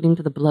aren't leading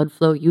to the blood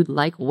flow you'd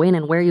like when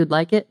and where you'd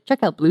like it,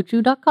 check out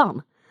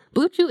BlueChew.com.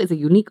 Blue Chew is a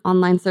unique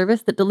online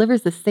service that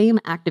delivers the same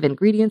active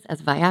ingredients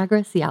as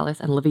Viagra, Cialis,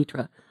 and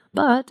Levitra,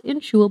 but in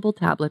chewable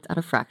tablets at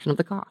a fraction of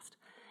the cost.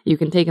 You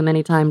can take them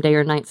anytime, day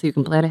or night, so you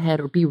can plan ahead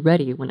or be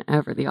ready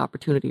whenever the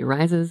opportunity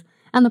arises.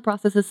 And the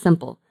process is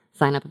simple.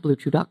 Sign up at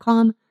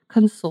BlueChew.com,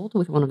 consult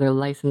with one of their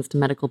licensed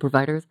medical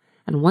providers,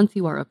 and once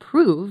you are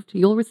approved,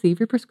 you'll receive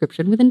your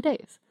prescription within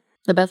days.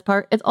 The best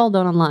part, it's all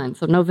done online,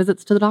 so no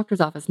visits to the doctor's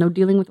office, no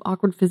dealing with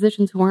awkward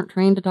physicians who aren't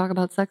trained to talk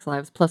about sex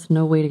lives, plus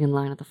no waiting in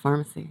line at the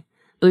pharmacy.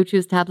 Blue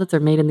Chew's tablets are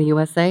made in the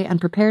USA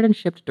and prepared and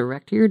shipped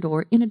direct to your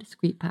door in a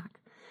discreet pack.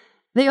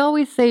 They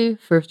always say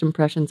first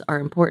impressions are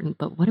important,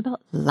 but what about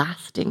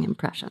lasting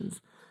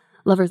impressions?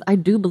 Lovers, I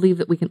do believe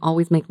that we can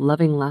always make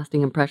loving,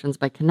 lasting impressions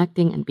by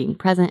connecting and being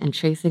present and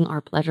chasing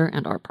our pleasure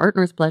and our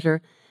partner's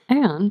pleasure.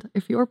 And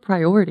if your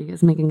priority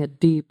is making a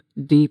deep,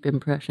 deep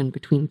impression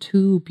between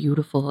two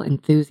beautiful,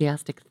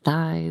 enthusiastic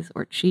thighs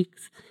or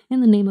cheeks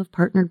in the name of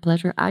partnered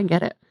pleasure, I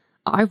get it.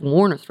 I've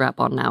worn a strap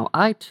on now.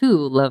 I too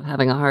love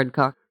having a hard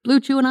cock.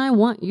 Blue Chew and I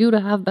want you to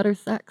have better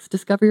sex.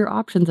 Discover your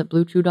options at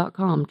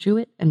bluechew.com. Chew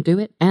it and do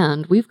it.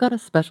 And we've got a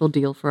special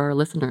deal for our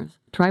listeners.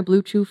 Try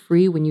Blue Chew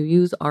free when you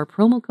use our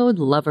promo code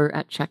LOVER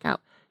at checkout.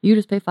 You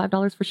just pay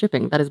 $5 for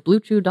shipping. That is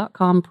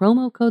bluechew.com,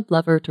 promo code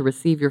LOVER to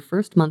receive your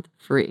first month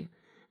free.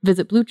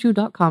 Visit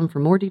bluechew.com for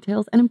more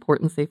details and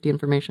important safety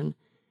information.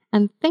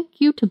 And thank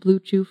you to Blue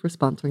Chew for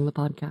sponsoring the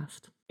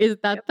podcast. Is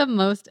that the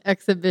most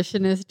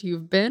exhibitionist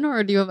you've been,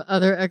 or do you have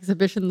other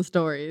exhibition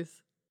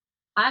stories?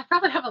 I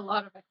probably have a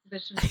lot of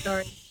exhibition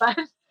stories, but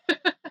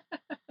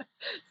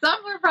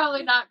some were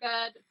probably not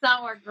good.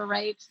 Some were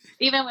great,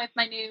 even with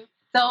my new.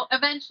 So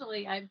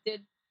eventually I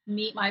did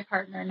meet my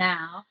partner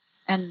now.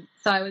 And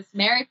so I was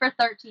married for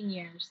 13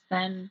 years,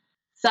 then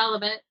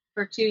celibate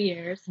for 2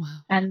 years. Wow.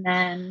 And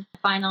then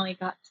finally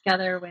got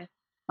together with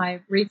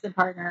my recent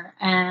partner.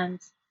 And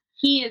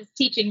he is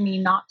teaching me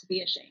not to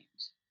be ashamed.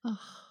 Oh.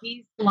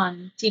 He's the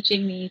one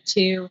teaching me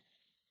to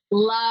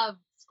love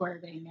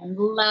squirting and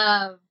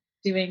love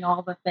doing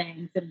all the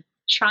things and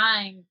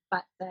trying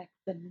butt sex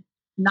and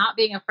not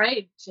being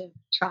afraid to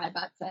try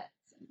butt sex.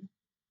 And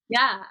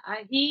yeah,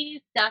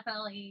 he's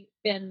definitely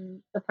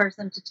been the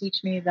person to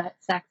teach me that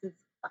sex is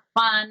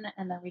fun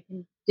and that we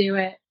can do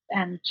it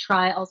and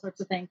try all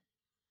sorts of things.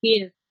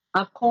 He is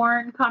a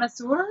porn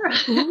connoisseur.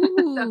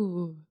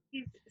 So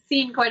he's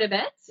seen quite a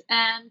bit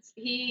and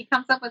he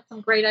comes up with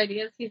some great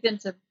ideas. He's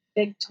into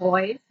big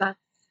toys. That's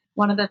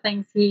one of the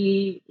things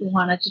he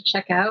wanted to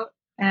check out.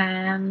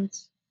 And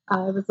I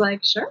was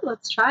like, sure,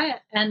 let's try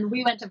it. And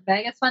we went to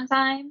Vegas one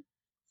time.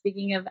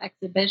 Speaking of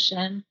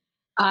exhibition,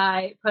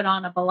 I put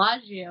on a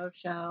Bellagio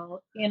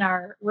show in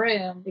our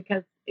room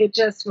because it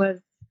just was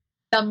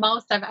the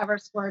most I've ever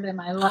squirted in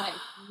my life.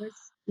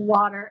 There's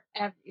water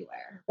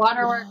everywhere,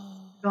 waterworks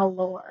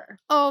galore.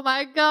 Oh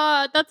my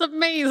God, that's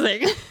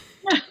amazing.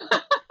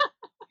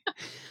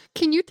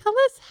 Can you tell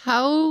us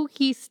how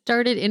he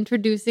started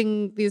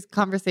introducing these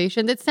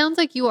conversations? It sounds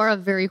like you are a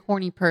very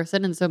horny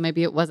person, and so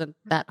maybe it wasn't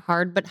that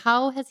hard, but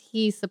how has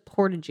he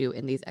supported you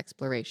in these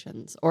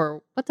explorations?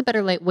 Or what's a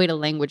better way to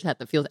language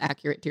that feels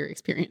accurate to your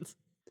experience?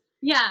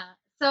 Yeah.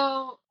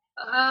 So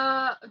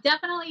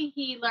definitely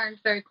he learned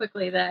very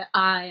quickly that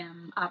I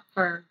am up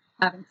for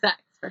having sex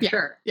for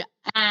sure. Yeah.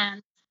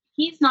 And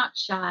he's not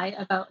shy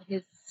about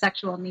his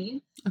sexual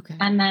needs. Okay.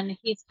 And then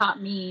he's taught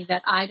me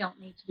that I don't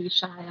need to be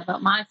shy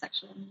about my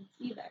sexual needs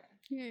either.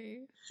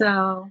 Yay.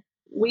 So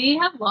we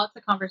have lots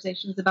of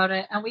conversations about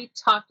it. And we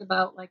talked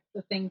about like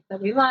the things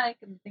that we like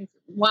and things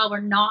while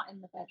we're not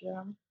in the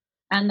bedroom.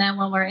 And then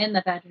when we're in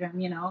the bedroom,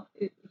 you know,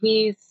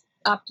 he's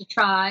up to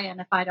try. And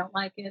if I don't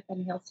like it,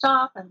 then he'll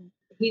stop. And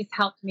he's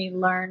helped me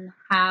learn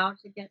how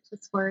to get to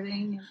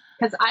squirting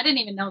because I didn't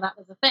even know that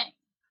was a thing.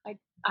 Like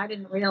I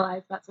didn't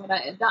realize that's what I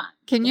had done.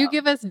 Can you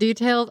give us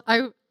details?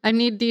 I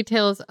need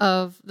details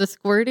of the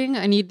squirting.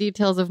 I need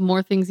details of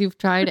more things you've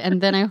tried. And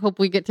then I hope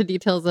we get to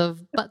details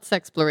of butt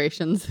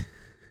explorations.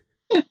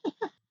 There's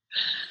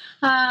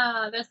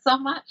so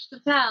much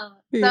to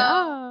tell.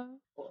 So,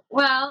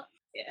 well,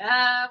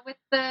 with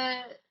the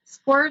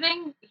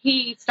squirting,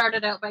 he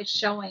started out by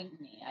showing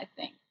me, I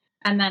think,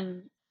 and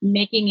then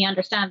making me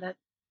understand that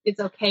it's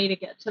okay to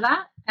get to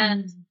that.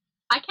 And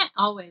I can't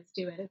always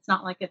do it. It's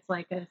not like it's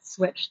like a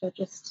switch that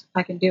just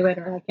I can do it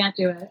or I can't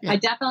do it. Yeah. I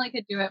definitely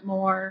could do it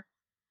more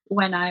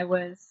when I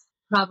was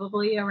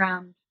probably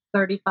around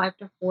 35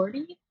 to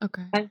 40.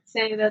 Okay. I'd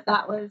say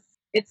that was,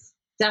 it's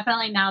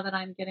definitely now that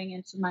I'm getting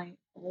into my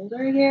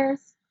older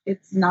years,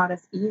 it's not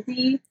as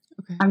easy.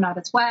 Okay. I'm not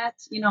as wet,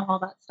 you know, all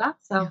that stuff.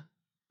 So,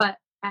 but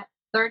at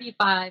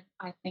 35,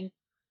 I think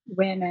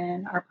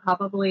women are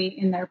probably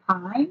in their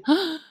prime.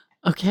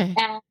 Okay.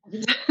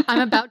 And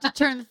I'm about to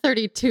turn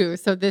 32.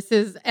 So this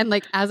is, and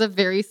like as a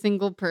very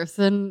single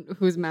person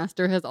whose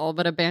master has all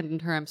but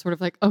abandoned her, I'm sort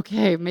of like,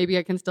 okay, maybe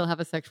I can still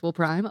have a sexual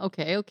prime.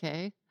 Okay.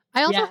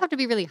 I also have to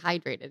be really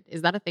hydrated.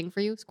 Is that a thing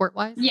for you, squirt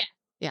wise? Yeah.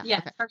 Yeah.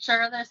 Okay. For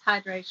sure there's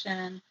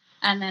hydration.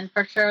 And then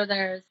for sure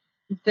there's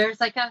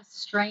like a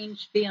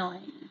strange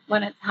feeling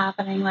when it's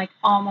happening, like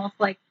almost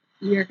like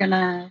you're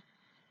gonna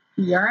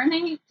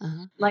urinate.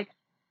 Uh-huh. Like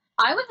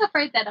I was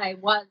afraid that I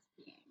was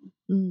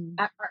peeing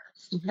at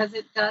first because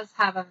it does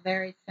have a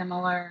very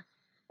similar,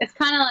 it's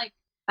kind of like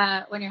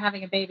when you're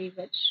having a baby,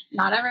 which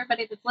not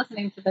everybody that's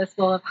listening to this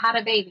will have had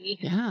a baby.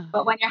 Yeah.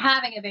 But when you're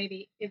having a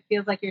baby, it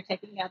feels like you're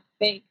taking a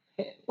big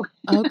poo.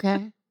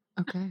 Okay.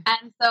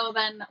 And so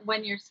then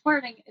when you're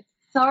squirting, it's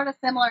sort of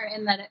similar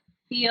in that it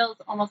feels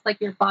almost like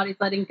your body's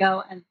letting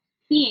go and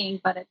peeing,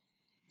 but it's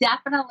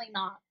definitely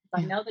not.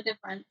 I know the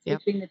difference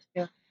between the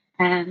two.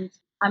 And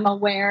I'm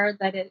aware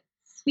that it's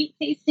sweet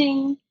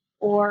tasting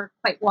or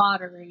quite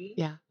watery.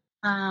 Yeah.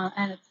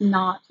 And it's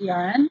not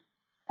urine.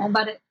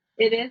 But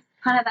it is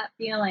kind of that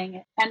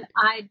feeling. And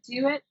I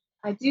do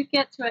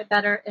get to it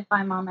better if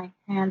I'm on my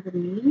hands and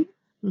knees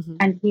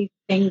and he's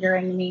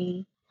fingering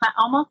me,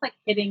 almost like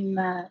hitting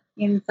the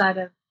inside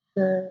of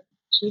the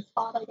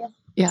spot, I guess.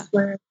 Yeah.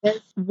 Where it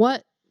is.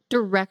 What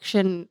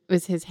direction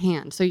is his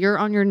hand? So you're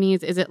on your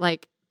knees. Is it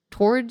like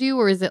towards you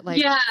or is it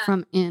like Yeah.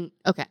 from in?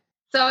 Okay.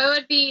 So it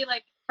would be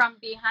like from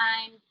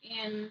behind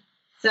in.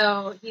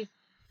 So he's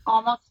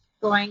almost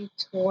going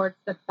towards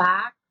the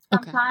back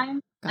Okay.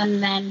 sometimes, Got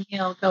and then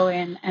he'll go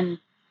in and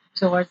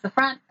towards the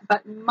front,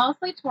 but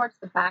mostly towards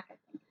the back, I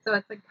think. So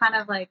it's like kind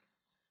of like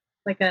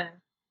a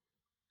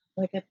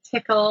like a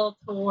tickle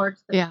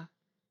towards the Yeah.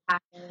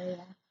 back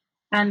area.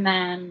 And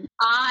then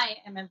I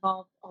am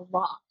involved a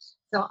lot.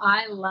 So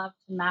I love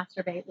to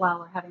masturbate while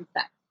we're having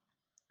sex.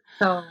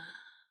 So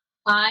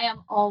I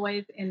am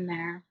always in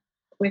there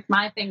with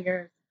my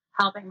fingers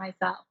helping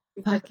myself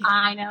because Fuck yeah.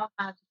 I know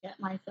how to get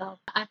myself.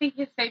 I think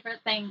his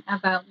favorite thing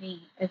about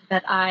me is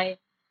that I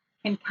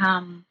can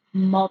come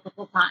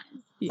multiple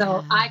times.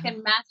 So I Yeah.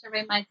 can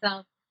masturbate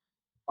myself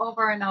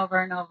over and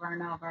over and over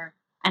and over.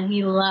 And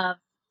he loves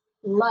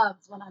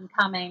when I'm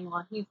coming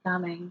while he's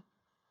coming.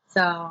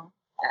 So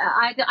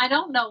I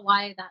don't know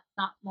why that's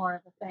not more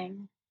of a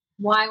thing.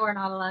 Why we're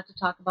not allowed to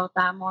talk about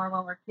that more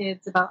when we're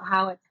kids about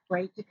how it's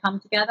great to come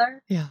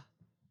together. Yeah.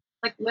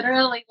 Like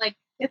literally, like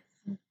it's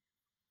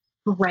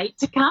great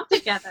to come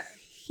together.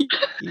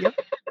 Yep.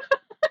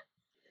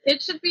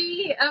 It should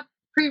be a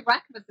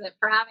prerequisite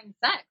for having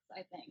sex,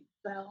 I think.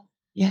 So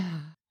Yeah.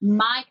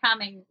 my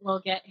coming will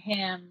get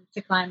him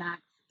to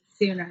climax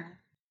sooner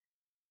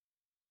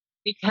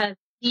because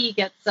he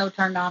gets so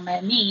turned on by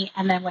me,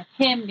 and then with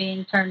him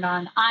being turned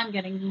on, I'm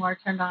getting more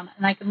turned on,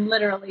 and I can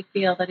literally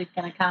feel that he's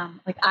gonna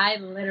come. Like I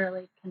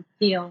literally can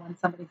feel when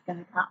somebody's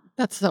gonna come.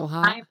 That's so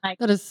hot. I'm like,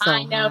 That is so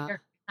I know hot.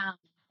 you're gonna come,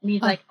 and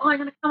he's Oh, like, oh, I'm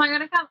gonna come, I'm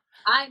gonna come.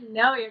 I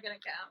know you're gonna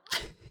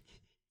come.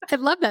 I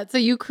love that. So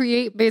you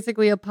create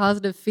basically a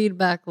positive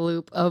feedback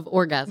loop of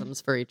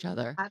orgasms for each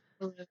other.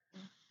 Absolutely,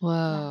 yeah,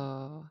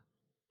 Whoa.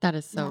 That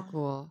is so yeah.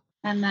 cool.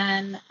 And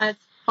then as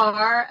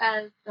far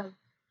as the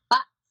butt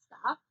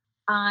stuff,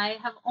 I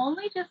have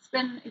only just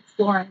been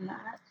exploring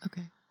that.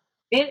 Okay.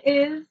 It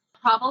is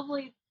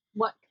probably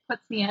what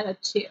puts me at a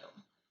 2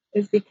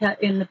 is because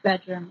in the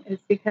bedroom is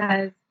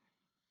because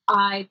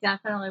I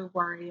definitely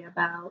worry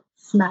about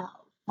smells.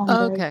 I'm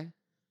very Okay.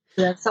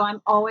 sensitive, so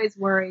I'm always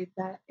worried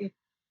that if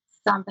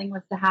something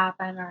was to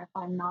happen or if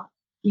I'm not,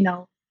 you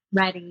know,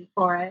 ready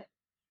for it,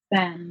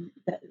 then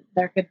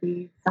there could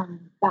be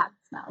some bad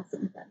smells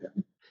in the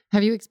bedroom.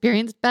 Have you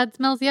experienced bad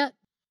smells yet?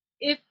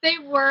 If they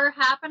were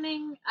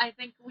happening, I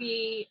think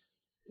we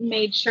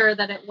made sure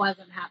that it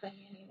wasn't happening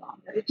any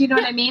longer. Do you know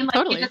what Yeah, I mean? Like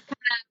you totally. just kind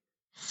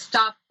of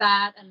stop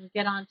that and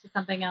get on to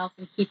something else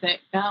and keep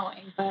it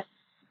going, but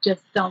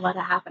just don't let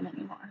it happen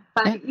anymore.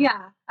 Yeah. But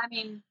yeah, I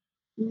mean,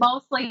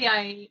 mostly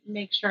I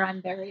make sure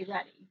I'm very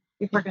ready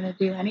if we're going to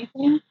do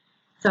anything.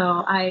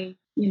 So I,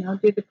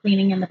 do the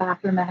cleaning in the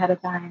bathroom ahead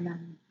of time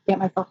and get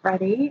myself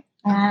ready.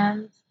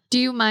 And Do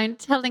you mind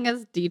telling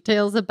us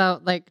details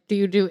about like, do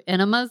you do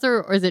enemas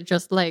or is it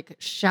just like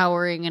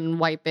showering and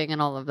wiping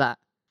and all of that?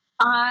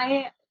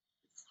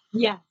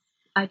 yes,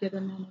 I did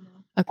an enema.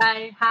 Okay.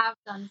 I have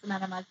done some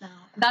enemas now.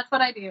 That's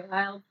what I do.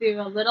 I'll do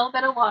a little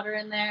bit of water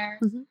in there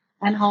Mhm.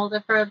 and hold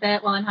it for a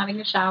bit while I'm having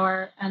a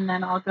shower, and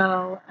then I'll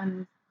go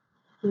and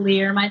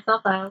clear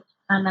myself out,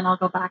 and then I'll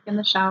go back in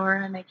the shower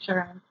and make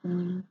sure I'm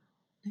clean.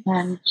 Nice.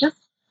 And just,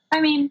 I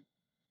mean,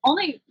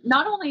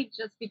 not only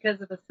just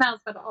because of the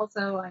smells, but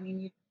also, I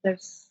mean,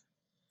 there's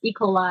E.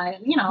 coli,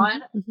 and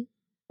Mhm.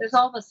 there's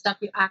all the stuff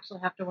you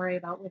actually have to worry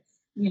about with,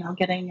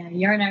 getting a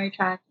urinary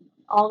tract, and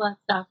all that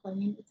stuff. I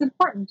mean, it's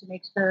important to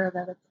make sure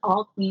that it's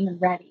all clean and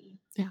ready.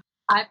 Yeah.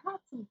 I've had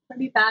some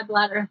pretty bad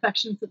bladder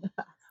infections in the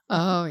past.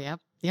 Oh,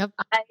 yep. Yep.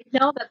 I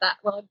know that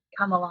will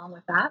come along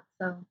with that.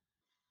 So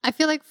I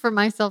feel like for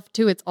myself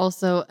too, it's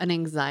also an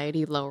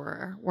anxiety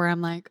lowerer where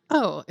I'm like,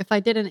 oh, if I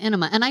did an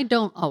enema, and I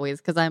don't always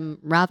because I'm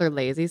rather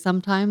lazy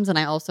sometimes. And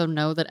I also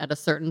know that at a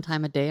certain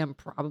time of day, I'm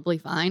probably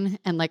fine.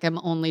 And like, I'm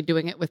only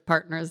doing it with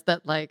partners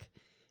that like,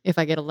 if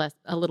I get a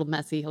little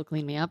messy, he'll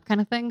clean me up kind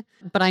of thing.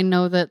 But I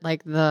know that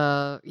like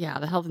the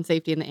health and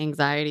safety and the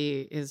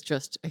anxiety is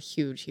just a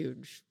huge,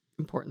 huge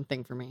important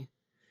thing for me.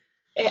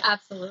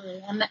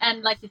 absolutely,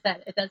 and like you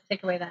said, it does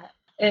take away that.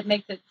 It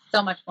makes it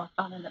so much more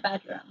fun in the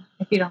bedroom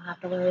if you don't have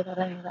to worry about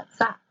any of that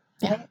stuff.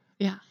 Yeah. Right?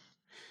 Yeah.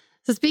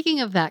 So speaking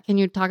of that, can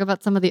you talk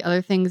about some of the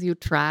other things you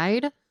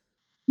tried?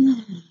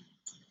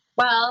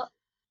 Well,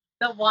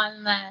 the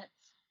one that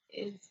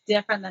is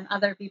different than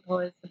other people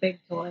is the big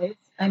toys.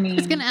 I I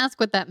was going to mean, ask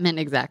what that meant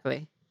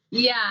exactly.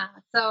 yeah.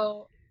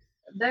 So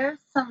there's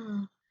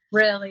some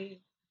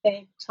really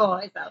big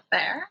toys out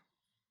there.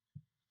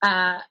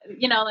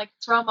 Like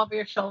throw them over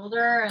your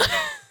shoulder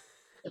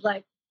and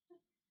like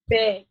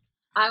big.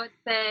 I would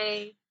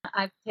say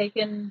I've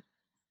taken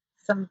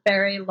some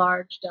very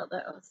large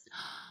dildos.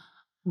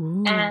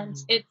 And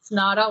Ooh. it's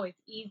not always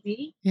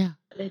easy. Yeah.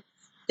 It's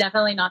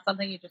definitely not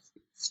something you just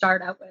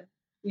start out with.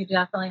 You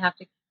definitely have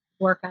to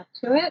work up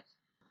to it.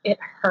 It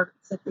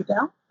hurts if you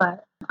don't,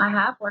 but I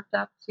have worked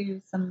up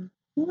to some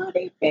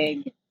pretty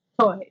big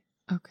toys.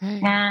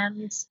 Okay.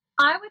 And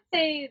I would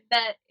say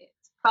that it's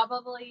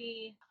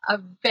probably a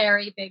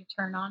very big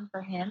turn on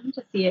for him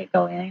to see it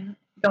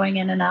going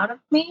in and out of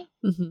me.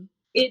 Mm-hmm.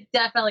 It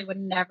definitely would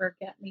never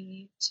get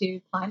me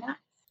to climax,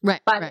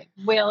 Right, but right.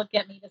 it will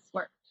get me to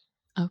squirt.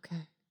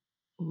 Okay.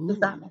 Does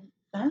that Ooh. make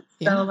sense?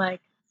 Yeah. So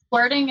like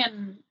squirting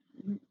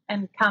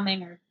and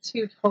coming are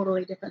two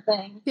totally different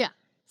things. Yeah,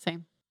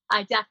 same.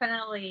 I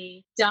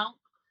definitely don't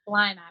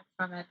climax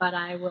from it, but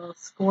I will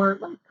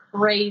squirt like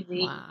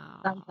crazy Wow.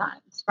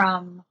 sometimes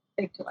from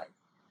big toys.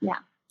 Yeah.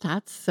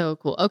 That's so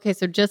cool. Okay,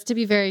 so just to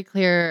be very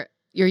clear,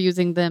 you're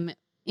using them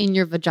in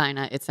your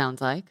vagina, it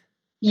sounds like.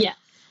 Yes.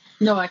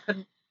 No, I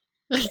couldn't.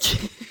 Some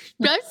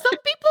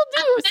people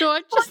do, so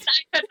I just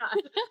I could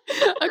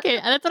not. okay,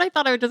 that's what I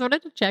thought. I just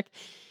wanted to check.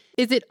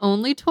 Is it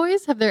only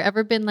toys? Have there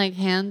ever been like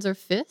hands or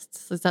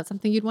fists? Is that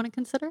something you'd want to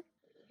consider?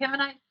 Him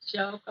and I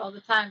joke all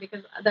the time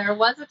because there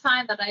was a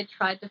time that I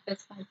tried to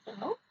fist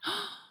myself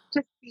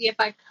to see if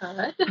I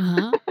could.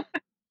 Uh-huh.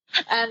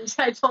 And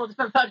I told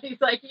him about it.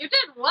 He's like, "You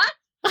did what?"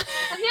 And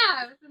yeah,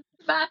 I was in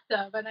the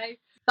bathtub and I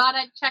thought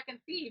I'd check and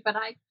see, but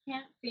I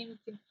can't seem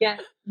to get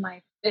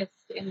my fist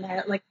in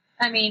there. Like,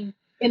 I mean,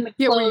 in the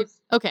Yeah, closed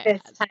okay.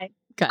 fist type.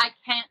 Got it.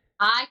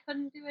 I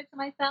couldn't do it to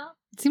myself.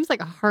 It seems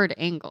like a hard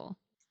angle.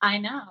 I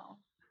know.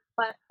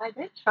 But I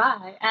did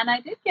try. And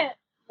I did get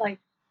like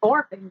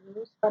 4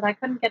 fingers, but I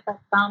couldn't get that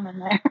thumb in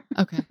there.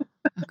 Okay.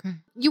 Okay.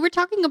 You were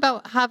talking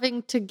about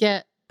having to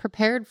get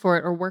prepared for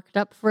it or worked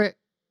up for it,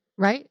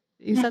 right?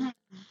 You said,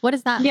 what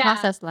is that Yeah.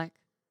 process like?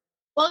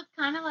 Well, it's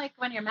kind of like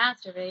when you're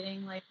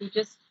masturbating. Like you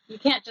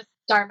can't just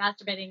start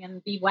masturbating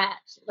and be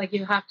wet. Like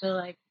you have to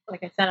like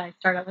I said, I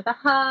start out with a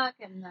hug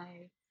and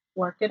I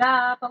work it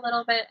up a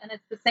little bit, and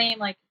it's the same.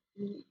 Like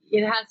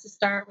it has to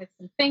start with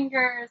some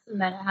fingers,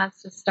 and then it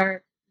has to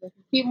start with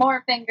a few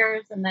more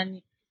fingers, and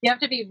then you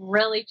have to be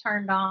really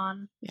turned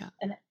on. Yeah.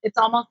 And it's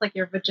almost like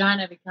your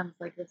vagina becomes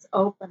like this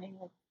opening,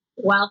 like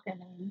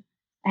welcoming,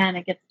 and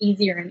it gets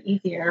easier and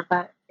easier.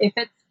 But if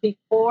it's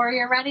before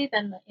you're ready,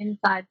 then the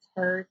insides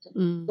hurt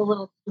and it's a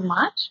little too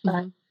much.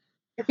 But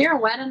if you're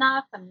wet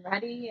enough and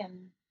ready,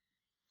 and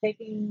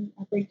taking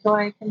a big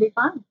toy can be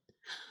fun.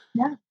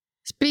 Yeah.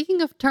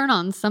 Speaking of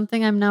turn-ons,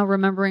 something I'm now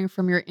remembering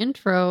from your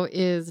intro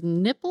is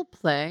nipple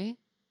play.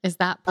 Is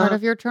that part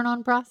of your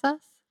turn-on process?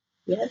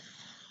 Yes,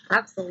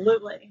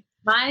 absolutely.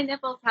 My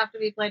nipples have to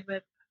be played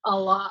with a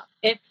lot.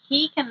 If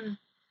he can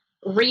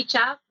reach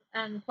up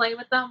and play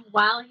with them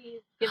while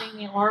he's giving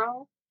me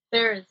oral,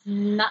 there is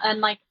not,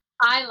 and like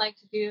I like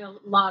to do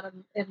a lot of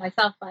it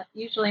myself, but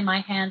usually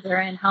my hands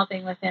are in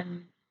helping with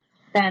him.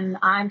 Then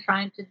I'm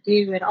trying to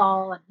do it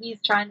all, and he's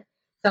trying to.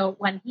 So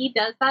when he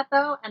does that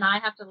though, and I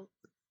have to,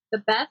 the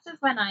best is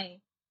when I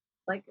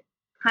like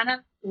kind of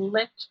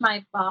lift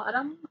my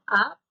bottom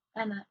up,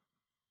 and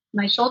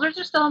my shoulders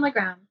are still on the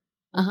ground,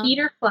 my feet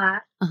are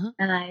flat,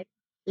 and I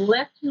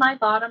lift my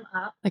bottom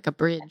up like a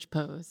bridge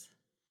pose.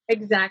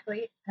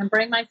 Exactly, and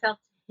bring myself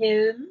to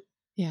him.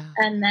 Yeah.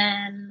 And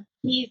then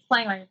he's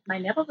playing my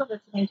nipples at the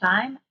same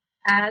time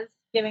as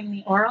giving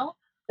me oral.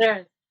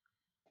 There's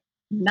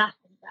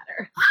nothing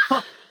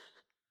better.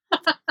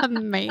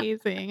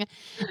 Amazing.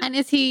 And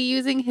is he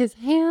using his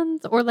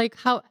hands, or like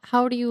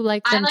how do you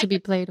like them to be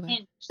played with?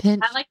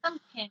 Pinched. I like them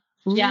pinched.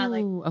 Ooh, yeah,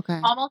 like okay.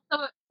 almost so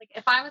like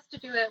if I was to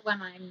do it when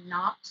I'm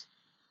not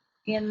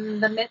in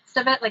the midst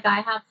of it, like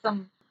I have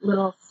some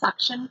little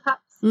suction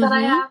cups that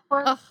I have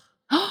for that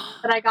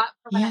I got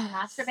for when I'm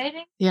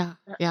masturbating. Yeah,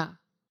 yeah.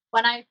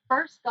 When I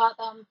first got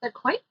them, they're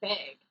quite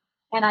big,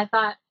 and I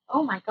thought,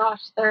 oh my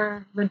gosh,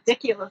 they're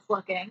ridiculous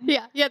looking.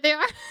 Yeah, they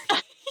are.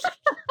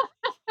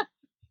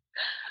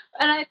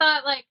 And I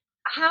thought, like,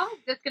 how is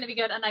this going to be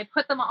good? And I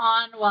put them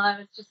on while I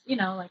was just,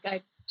 like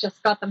I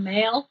just got the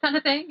mail kind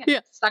of thing,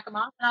 and stuck them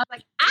on, and I was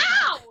like,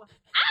 ow,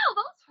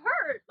 those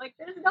hurt. Like,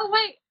 there's no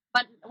way.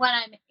 But when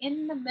I'm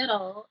in the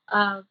middle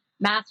of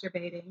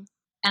masturbating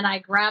and I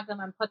grab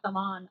them and put them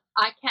on,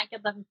 I can't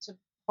get them to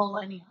pull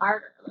any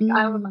harder.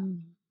 Like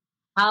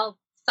I'll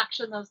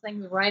suction those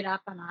things right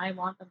up, and I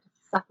want them to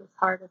suck as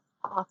hard as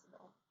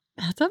possible.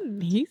 That's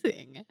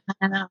amazing.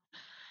 I know.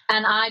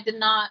 And I did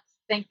not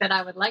think that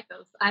I would like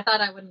those. I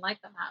thought I wouldn't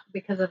like them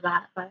because of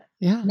that. But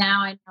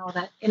now I know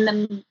that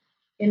in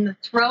the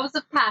throes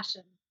of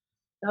passion,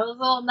 those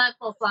little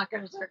nipple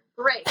suckers are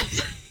great.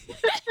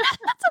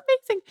 That's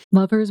amazing.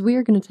 Lovers, we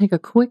are going to take a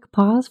quick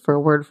pause for a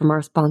word from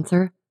our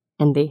sponsor.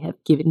 And they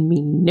have given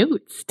me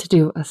notes to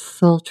do a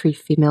sultry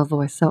female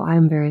voice. So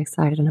I'm very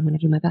excited, and I'm going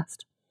to do my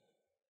best.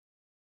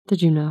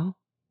 Did you know?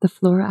 The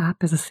Flora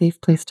app is a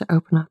safe place to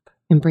open up,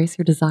 embrace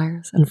your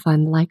desires, and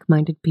find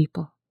like-minded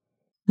people.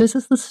 This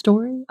is the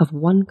story of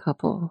one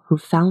couple who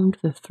found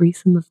the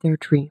threesome of their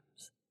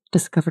dreams,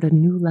 discovered a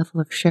new level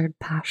of shared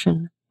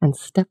passion, and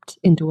stepped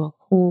into a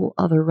whole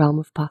other realm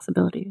of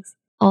possibilities,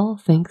 all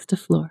thanks to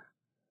Flora.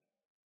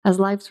 As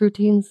life's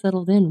routines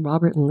settled in,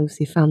 Robert and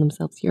Lucy found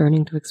themselves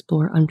yearning to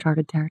explore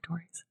uncharted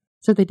territories.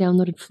 So they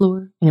downloaded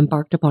Fleur and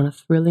embarked upon a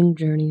thrilling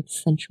journey of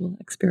sensual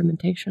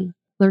experimentation,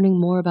 learning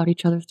more about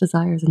each other's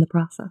desires in the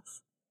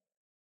process.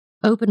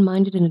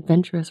 Open-minded and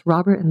adventurous,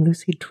 Robert and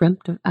Lucy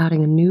dreamt of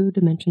adding a new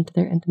dimension to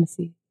their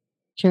intimacy,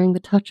 sharing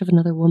the touch of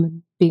another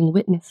woman, being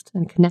witnessed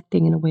and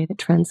connecting in a way that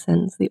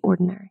transcends the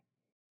ordinary.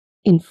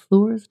 In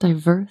Fleur's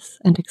diverse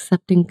and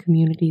accepting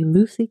community,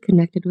 Lucy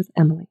connected with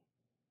Emily,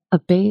 a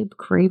babe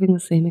craving the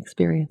same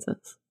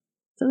experiences.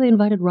 So they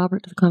invited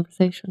Robert to the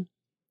conversation.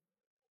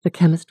 The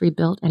chemistry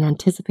built and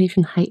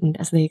anticipation heightened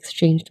as they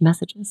exchanged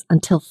messages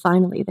until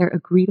finally their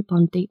agreed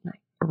upon date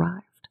night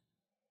arrived.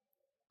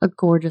 A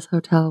gorgeous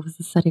hotel was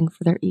the setting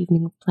for their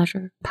evening of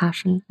pleasure,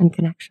 passion, and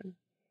connection,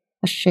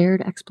 a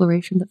shared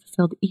exploration that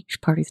fulfilled each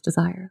party's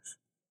desires.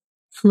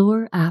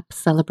 Fleur app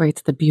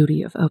celebrates the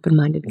beauty of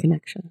open-minded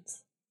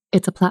connections.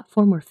 It's a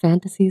platform where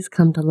fantasies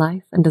come to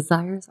life and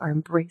desires are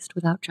embraced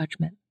without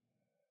judgment.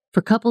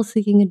 For couples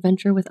seeking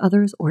adventure with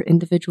others or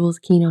individuals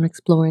keen on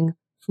exploring,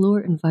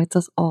 Fleur invites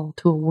us all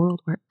to a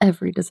world where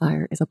every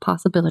desire is a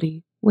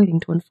possibility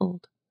waiting to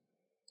unfold.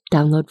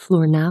 Download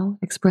Fleur now,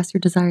 express your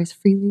desires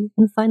freely,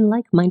 and find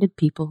like-minded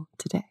people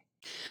today.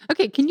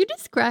 Okay, can you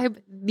describe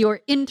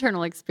your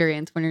internal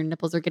experience when your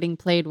nipples are getting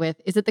played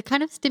with? Is it the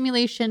kind of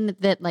stimulation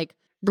that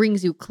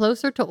brings you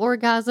closer to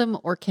orgasm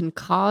or can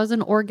cause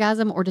an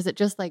orgasm, or does it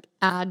just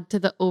add to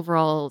the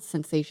overall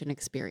sensation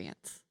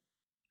experience?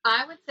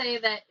 I would say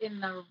that in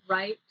the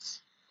right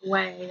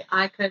way,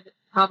 I could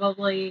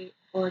probably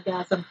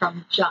orgasm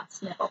from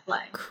just nipple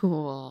play.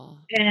 Cool.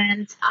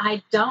 And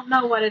I don't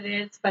know what it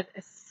is, but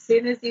as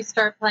soon as you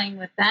start playing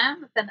with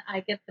them, then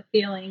I get the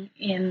feeling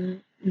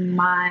in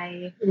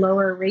my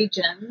lower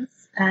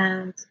regions,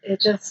 and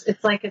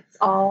it's like it's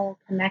all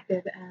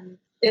connected, and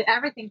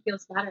everything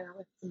feels better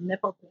with some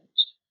nipple pinch.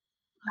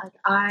 Like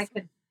I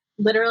could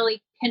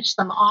literally pinch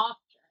them off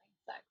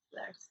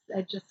during sex.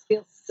 It just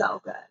feels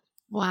so good.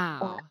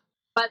 Wow.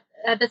 But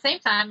at the same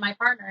time, my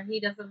partner, he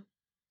doesn't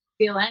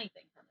feel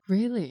anything from it.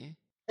 Really?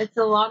 It's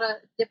a lot of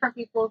different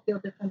people feel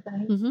different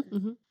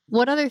things.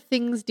 What other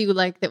things do you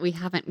like that we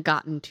haven't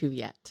gotten to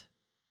yet?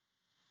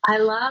 I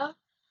love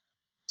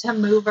to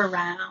move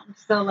around.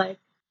 So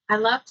I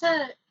love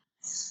to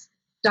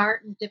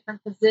start in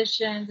different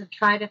positions and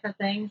try different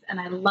things. And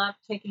I love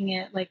taking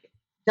it like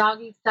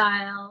doggy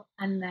style.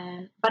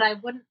 But I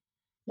wouldn't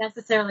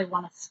necessarily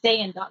want to stay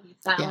in doggy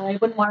style. Yeah. I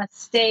wouldn't want to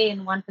stay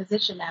in one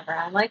position ever.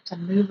 I like to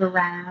move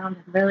around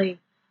and really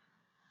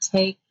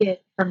take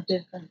it from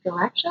different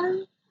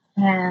directions.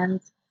 And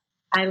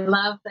I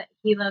love that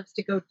he loves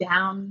to go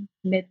down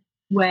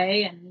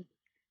midway and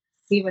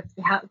see what's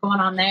going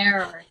on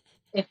there. Or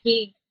if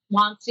he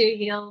wants to,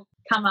 he'll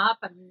come up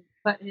and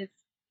put his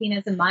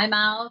penis in my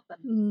mouth.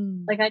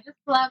 And I just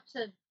love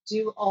to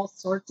do all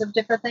sorts of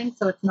different things.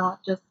 So it's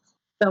not just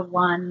the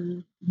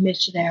one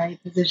missionary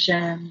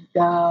position,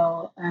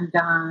 go and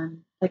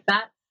done.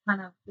 That's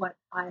kind of what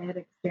I had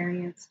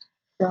experienced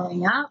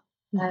growing up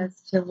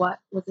as to what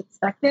was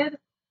expected.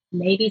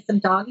 Maybe some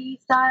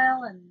doggy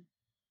style, and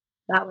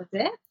that was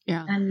it.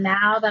 Yeah. And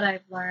now that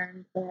I've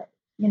learned that,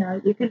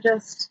 you can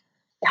just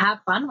have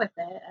fun with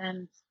it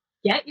and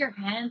get your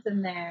hands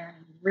in there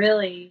and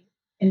really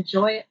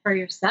enjoy it for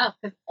yourself,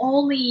 because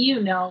only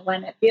you know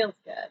when it feels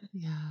good.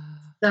 Yeah.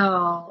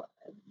 So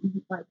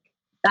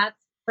that's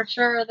for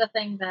sure the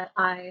thing that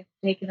I've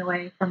taken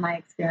away from my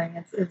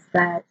experience, is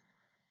that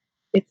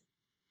it's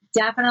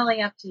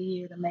definitely up to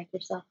you to make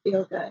yourself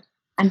feel good,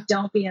 and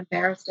don't be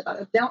embarrassed about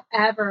it. Don't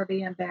ever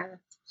be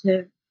embarrassed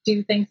to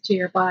do things to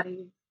your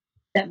body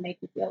that make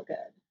you feel good.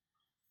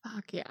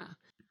 Fuck yeah.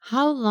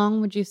 How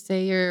long would you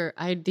say your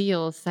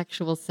ideal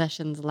sexual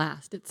sessions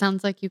last? It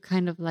sounds like you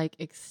kind of like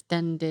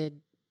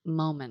extended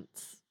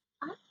moments.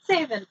 I'd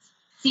say that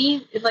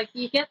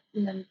you get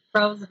in the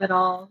throes of it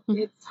all.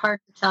 It's hard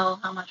to tell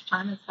how much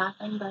time has passed,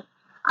 but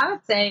I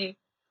would say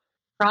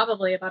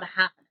probably about a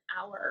half an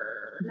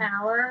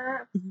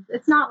hour.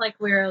 It's not like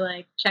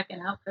we're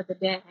checking out for the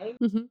day.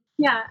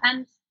 Yeah.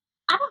 And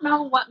I don't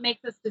know what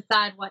makes us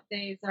decide what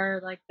days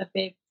are the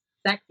big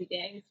sexy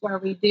days where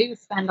we do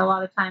spend a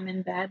lot of time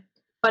in bed,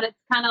 but it's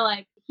kind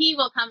of he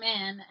will come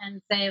in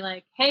and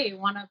say hey,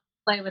 want to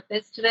play with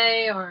this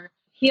today? Or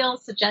he'll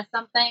suggest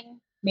something,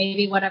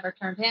 maybe whatever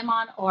turned him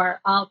on, or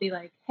I'll be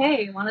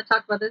hey, want to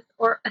talk about this?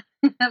 Or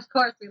of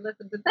course we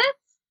listen to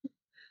this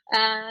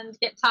and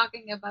get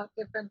talking about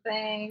different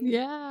things.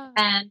 Yeah.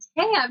 And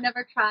hey, I've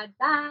never tried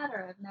that,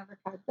 or I've never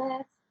tried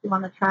this. You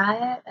want to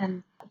try it?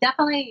 And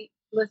definitely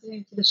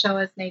listening to the show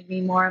has made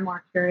me more and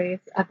more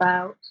curious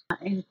about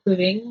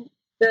including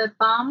the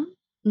thumb.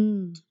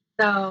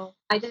 So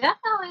I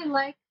definitely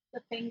like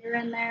the finger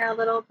in there a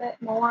little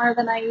bit more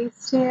than I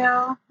used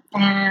to,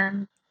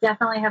 and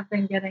definitely have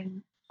been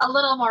getting a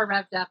little more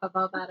revved up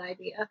about that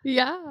idea.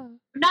 Yeah.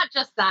 Not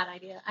just that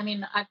idea. I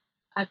mean,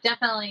 I've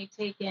definitely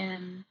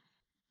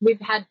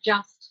we've had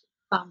just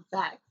thumb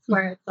sex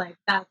where it's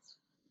that's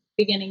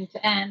beginning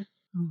to end.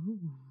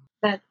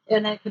 And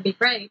it could be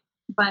great,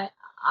 but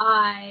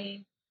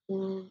I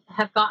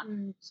have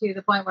gotten to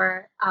the point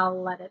where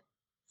I'll let it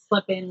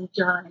slip in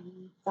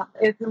during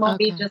something. It won't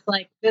be just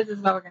this is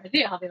what we're going to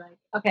do. I'll be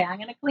okay, I'm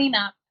going to clean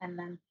up, and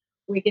then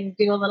we can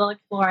do a little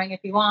exploring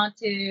if you want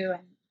to.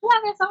 And yeah,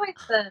 there's always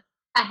the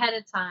ahead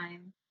of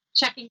time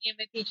checking in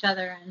with each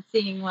other and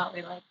seeing what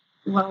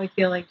we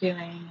feel like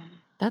doing.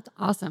 That's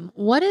awesome.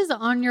 What is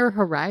on your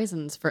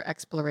horizons for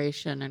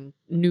exploration and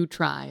new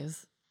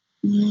tries?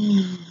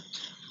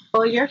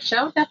 Well, your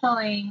show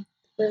definitely,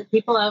 the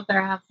people out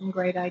there have some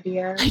great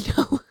ideas. I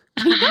know.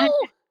 I know.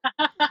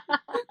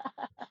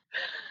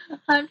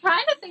 I'm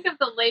trying to think of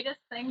the latest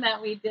thing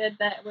that we did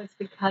that was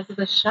because of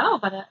the show,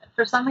 but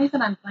for some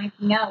reason I'm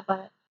blanking out.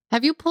 But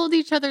Have you pulled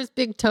each other's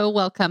big toe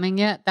while coming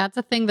yet? That's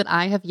a thing that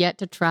I have yet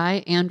to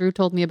try. Andrew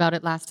told me about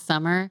it last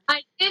summer.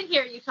 I did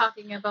hear you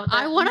talking about that.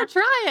 I want to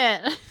try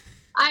it.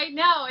 I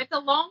know, it's a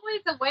long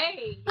ways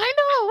away. I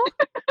know.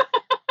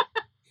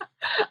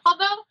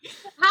 Although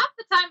half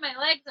the time my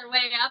legs are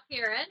way up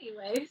here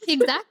anyways.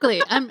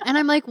 Exactly. And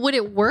I'm like, would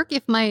it work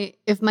if my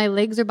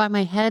legs are by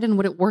my head, and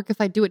would it work if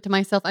I do it to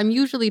myself? I'm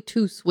usually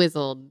too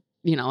swizzled,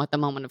 at the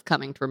moment of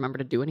coming to remember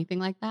to do anything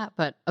like that.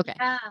 But okay.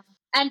 Yeah.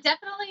 And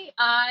definitely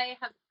I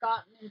have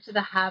gotten into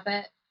the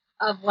habit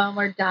of when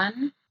we're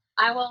done,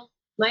 I will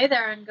lay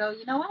there and go,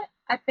 you know what?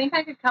 I think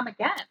I could come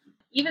again.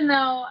 Even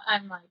though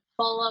I'm like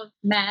full of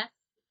mess,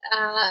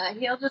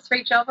 he'll just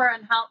reach over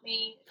and help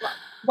me,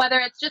 whether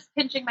it's just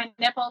pinching my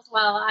nipples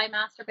while I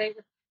masturbate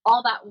with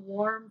all that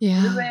warm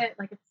fluid.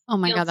 Like it's Oh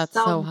my God, that's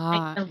so nice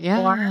hot. and Yeah.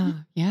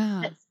 warm.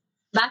 Yeah.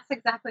 That's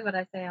exactly what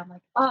I say. I'm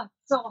like, oh,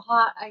 it's so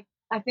hot.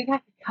 I think I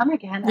could come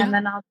again. Yeah. And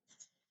then I'll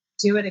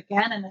do it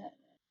again. And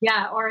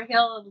or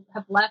he'll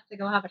have left to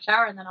go have a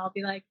shower. And then I'll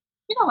be like,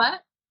 you know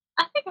what?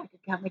 I think I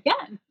could come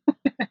again.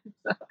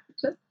 So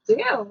just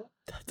do.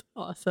 That's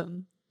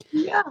awesome.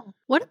 Yeah.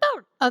 What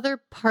about other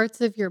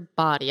parts of your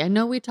body? I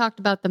know we talked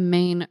about the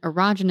main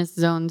erogenous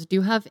zones. Do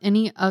you have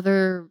any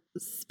other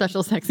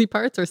special sexy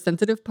parts or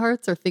sensitive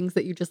parts or things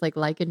that you just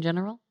like in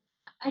general?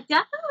 I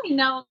definitely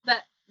know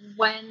that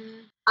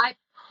when I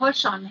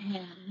push on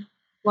him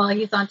while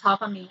he's on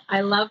top of me,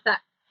 I love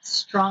that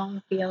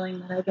strong feeling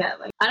that I get.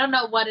 Like, I don't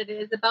know what it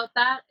is about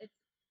that. It's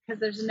because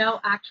there's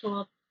no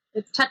actual,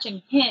 it's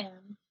touching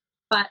him,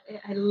 but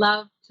I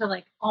love to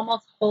like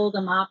almost hold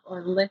him up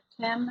or lift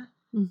him.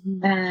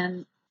 Mm-hmm.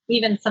 And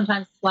even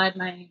sometimes slide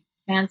my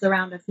hands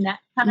around his neck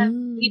kind of.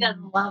 He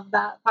doesn't love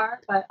that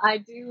part, but I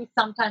do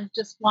sometimes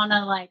just want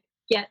to like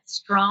get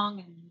strong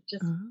and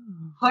just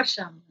push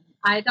him.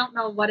 I don't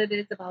know what it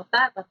is about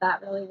that, but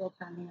that really will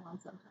turn me on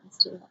sometimes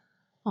too.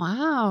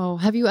 Wow.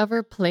 Have you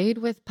ever played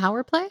with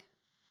power play?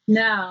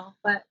 No,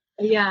 but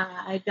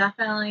yeah, I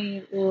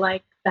definitely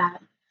like that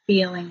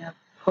feeling of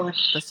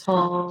push,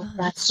 pull,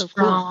 that's so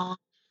strong. Cool.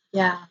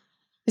 Yeah.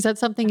 Is that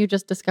something you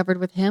just discovered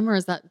with him, or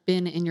has that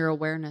been in your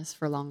awareness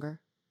for longer?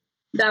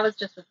 That was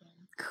just with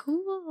him.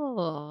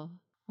 Cool.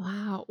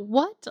 Wow.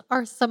 What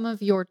are some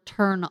of your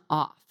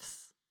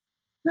turn-offs?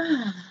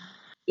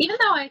 Even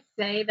though I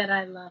say that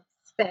I love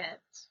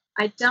spit,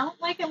 I don't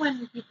like it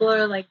when people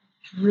are like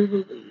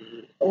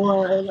drooly,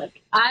 or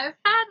like I've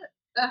had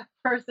a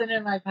person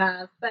in my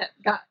past that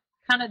got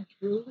kind of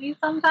drooly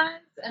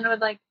sometimes and was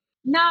like,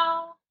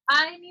 no,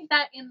 I need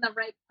that in the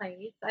right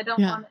place. I don't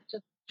want it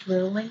just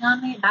drooling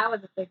on me. That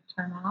was a big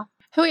turn off.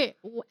 Wait,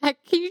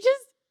 can you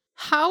just,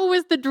 how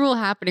was the drool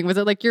happening? Was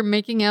it like you're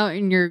making out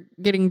and you're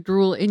getting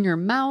drool in your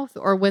mouth,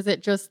 or was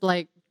it just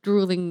like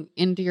drooling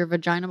into your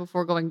vagina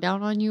before going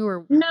down on you?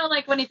 Or no,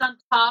 like when he's on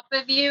top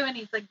of you and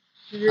he's like,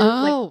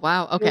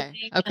 wow.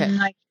 Okay. And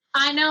like,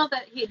 I know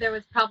that there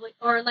was probably,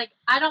 or like,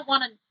 I don't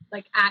want to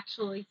like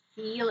actually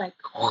see like,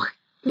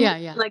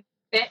 like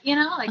spit,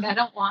 like I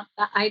don't want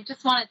that. I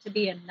just want it to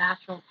be a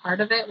natural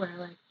part of it where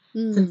like,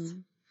 since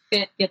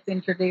spit gets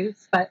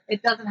introduced, but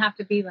it doesn't have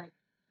to be like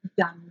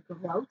done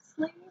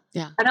grossly.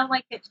 Yeah. I don't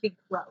like it to be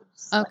gross.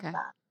 Okay. Like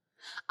that.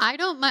 I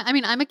don't mind. I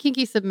mean, I'm a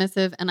kinky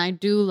submissive and I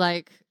do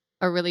like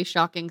a really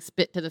shocking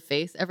spit to the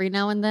face every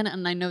now and then.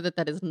 And I know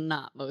that is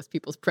not most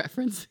people's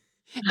preference.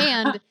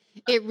 And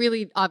it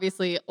really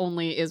obviously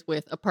only is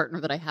with a partner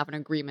that I have an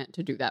agreement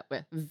to do that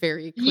with.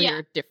 Very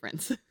clear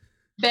difference.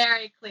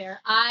 Very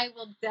clear. I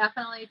will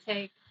definitely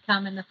take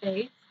cum in the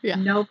face. Yeah.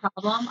 No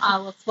problem. I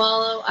will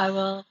swallow. I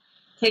will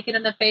take it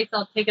in the face.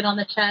 I'll take it on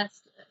the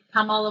chest,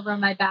 come all over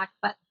my back.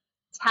 But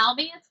tell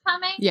me it's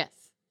coming. Yes.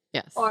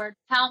 Or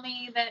tell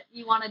me that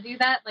you want to do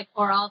that. Like,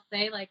 or I'll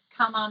say like,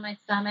 come on my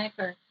stomach,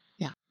 or,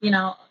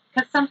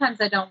 because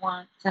sometimes I don't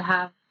want to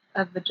have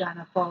a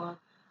vagina full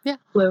of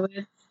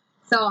fluids.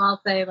 So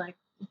I'll say like,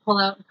 pull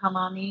out and come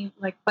on me,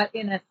 like, but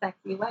in a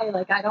sexy way.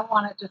 Like, I don't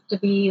want it just to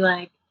be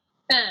like,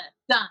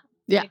 done.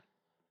 Yeah. Like,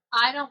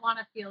 I don't want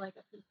to feel like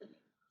a piece of me.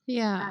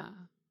 Yeah.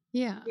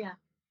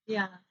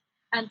 Yeah.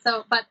 And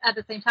so, but at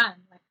the same time,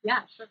 like, yeah,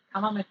 sure,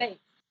 come on my face.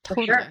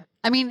 Totally. For sure.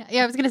 I mean,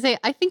 I was going to say,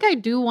 I think I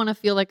do want to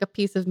feel like a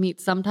piece of meat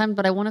sometimes,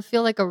 but I want to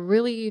feel like a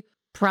really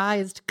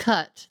prized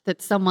cut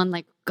that someone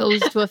like goes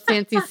to a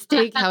fancy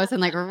steakhouse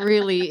and like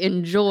really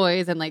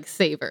enjoys and like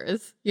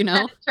savors, And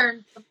it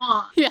turns them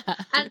on. Yeah.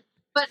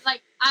 But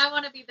like, I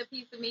want to be the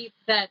piece of meat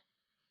that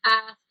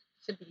asked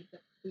to be the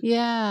piece.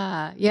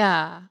 Yeah.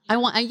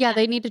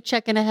 They need to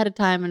check in ahead of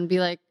time and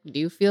be like, do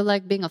you feel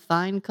like being a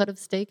fine cut of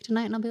steak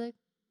tonight? And I'll be like,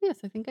 yes,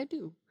 I think I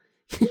do.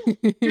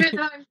 Even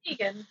though I'm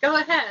vegan, go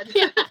ahead.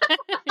 Yeah,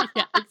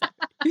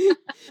 exactly.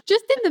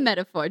 Just in the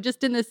metaphor,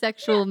 just in the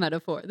sexual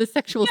metaphor, the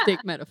sexual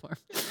steak metaphor.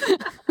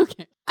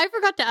 Okay. I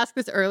forgot to ask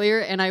this earlier,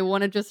 and I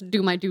want to just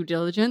do my due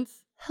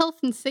diligence.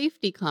 Health and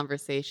safety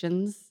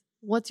conversations.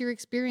 What's your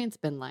experience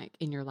been like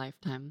in your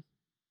lifetime?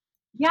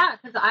 Yeah,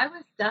 because I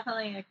was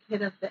definitely a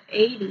kid of the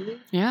 80s,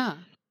 Yeah.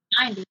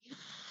 90s,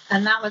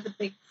 and that was a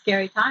big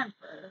scary time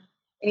for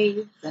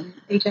AIDS and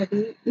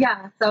HIV.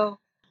 Yeah, so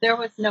there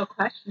was no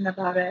question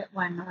about it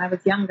when I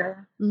was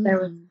younger. There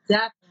was Mm.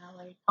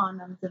 definitely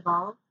condoms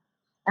involved.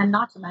 And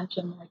not to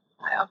mention, like,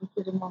 I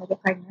obviously didn't want to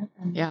get pregnant,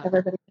 and Yeah.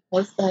 everybody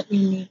knows that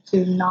you need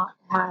to not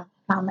have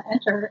come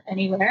enter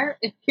anywhere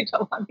if you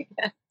don't want to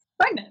get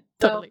pregnant.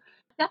 So Totally.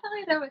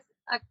 definitely there was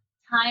a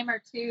time or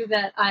two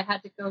that I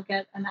had to go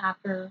get an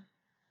after,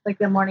 like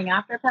the morning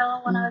after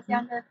pill when I was Mhm.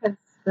 younger because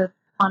the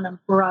condom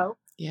broke.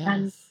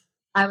 And Yes.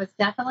 I was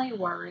definitely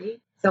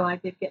worried. So I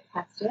did get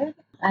tested,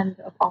 and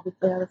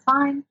obviously I was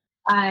fine.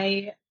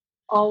 I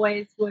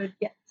always would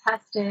get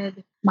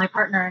tested. My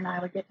partner and I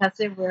would get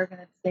tested. We were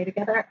going to stay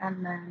together,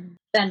 and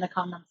then the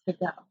condoms could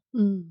go.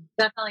 Mm.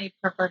 Definitely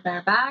prefer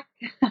bareback.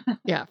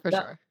 Yeah, for So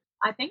sure.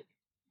 I think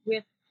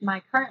with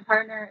my current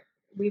partner,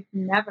 we've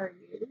never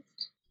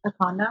used a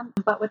condom,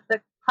 but with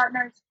the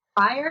partners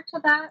prior to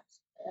that,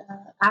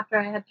 after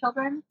I had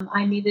children,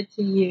 I needed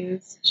to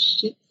use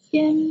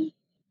sheepskin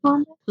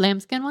condoms.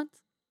 Lambskin ones?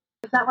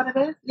 Is that what it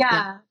is?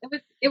 Yeah. Yeah,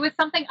 it was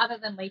something other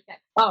than latex.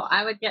 Oh,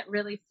 I would get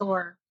really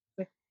sore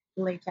with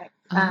latex.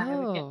 I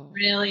would get Oh,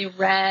 really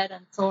red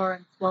and sore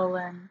and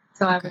swollen.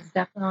 So I was okay.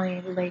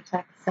 definitely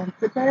latex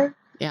sensitive.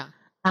 Yeah.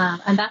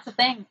 And that's the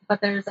thing.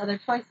 But there's other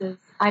choices.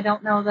 I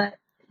don't know that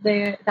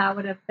that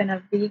would have been a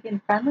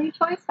vegan friendly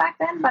choice back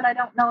then, but I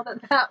don't know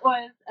that that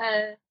was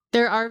a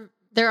There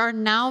are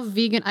now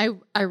vegan.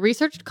 I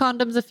researched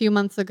condoms a few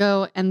months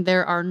ago, and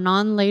there are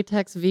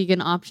non-latex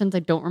vegan options. I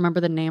don't remember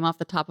the name off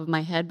the top of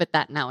my head, but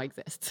that now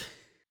exists.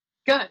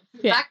 good.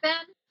 Yeah. Back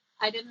then,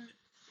 I didn't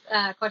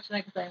question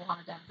it because I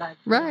wanted to emphasize.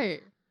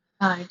 Right.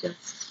 I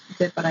just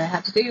did what I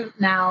had to do.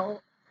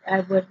 Now, I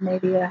would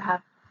maybe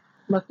have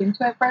looked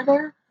into it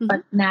further, Mhm.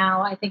 but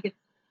now I think it's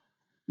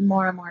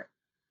more and more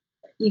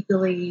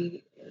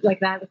easily like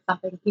that is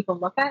something people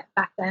look at.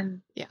 Back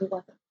then, Yeah. it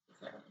wasn't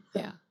necessarily. So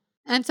Yeah.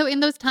 And so in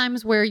those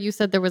times where you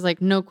said there was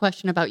like no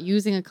question about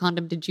using a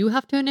condom, did you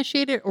have to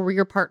initiate it or were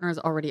your partners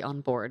already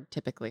on board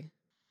typically?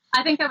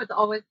 I think that was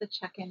always the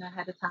check in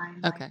ahead of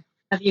time. Like, Okay.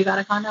 have you got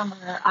a condom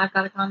or I've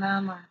got a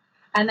condom?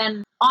 And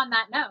then on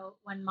that note,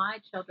 when my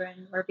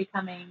children were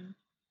becoming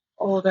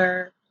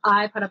older,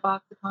 I put a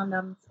box of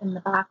condoms in the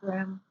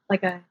bathroom,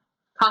 like a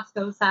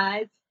Costco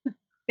size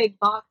big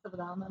box of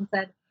them, and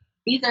said,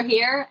 "These are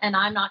here, and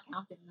I'm not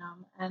counting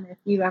them. And if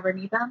you ever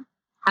need them,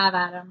 have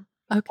at them.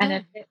 And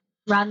if Okay. it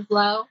runs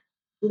low,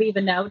 leave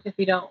a note. If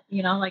you don't,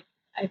 like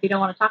if you don't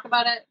want to talk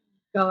about it,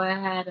 go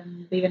ahead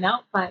and leave a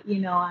note. But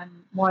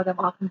I'm more than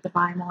welcome to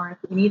buy more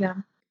if you need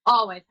them.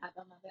 Always have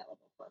them available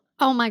for them."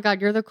 Oh my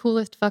God, you're the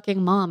coolest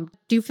fucking mom.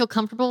 Do you feel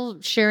comfortable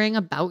sharing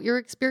about your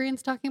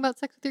experience talking about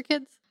sex with your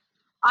kids?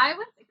 I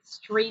was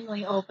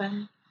extremely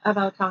open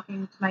about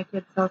talking to my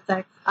kids about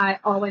sex. I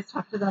always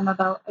talk to them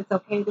about it's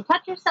okay to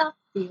touch yourself,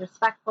 be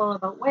respectful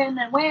about when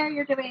and where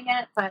you're doing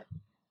it, but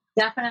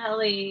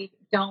definitely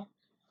don't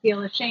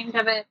feel ashamed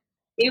of it.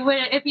 It would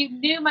if you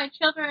knew my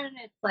children,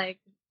 it's like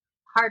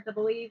hard to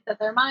believe that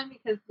they're mine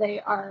because they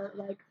are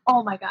like,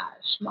 oh my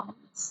gosh, mom,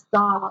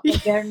 stop.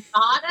 Like they're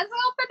not as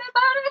open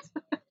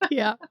about it.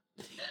 Yeah.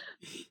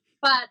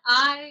 But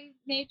I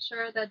made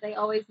sure that they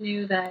always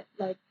knew that,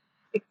 like,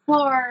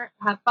 explore,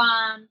 have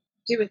fun,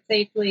 do it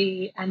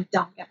safely, and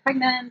don't get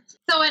pregnant.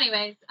 So,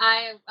 anyways,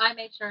 I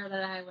made sure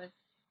that I was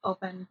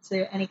open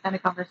to any kind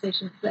of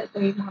conversations that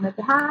they wanted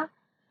to have,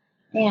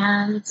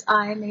 and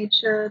I made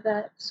sure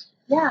that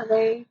yeah,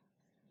 they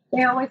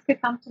always could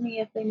come to me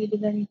if they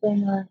needed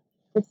anything or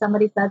if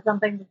somebody said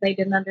something that they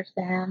didn't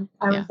understand.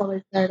 I was Yeah.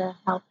 always there to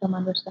help them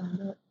understand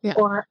it, Yeah.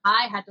 or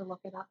I had to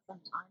look it up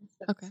sometimes.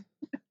 'Cause Okay.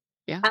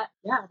 Yeah.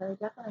 yeah, they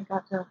definitely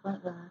got to a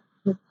point where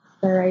with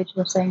their age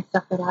were saying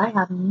stuff that I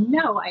had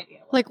no idea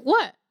what Like it was.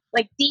 what?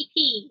 Like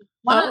DP.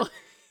 Oh,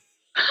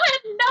 I had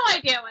no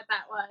idea what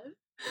that was.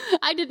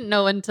 I didn't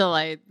know until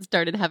I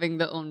started having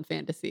the own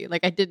fantasy.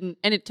 Like I didn't,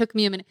 and it took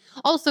me a minute.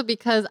 Also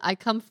because I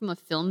come from a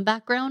film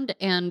background,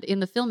 and in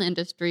the film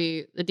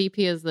industry, the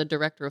DP is the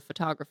director of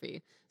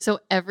photography. So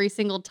every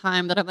single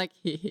time that I'm like,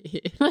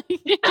 like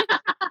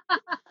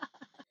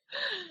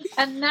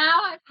And now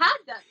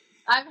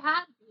I've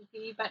had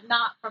DP, but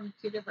not from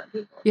two different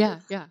people. yeah,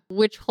 Just yeah.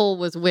 Which hole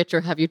was which,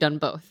 or have you done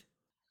both?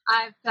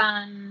 I've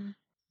done.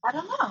 I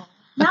don't know.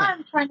 Now Okay,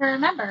 I'm trying to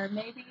remember.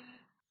 Maybe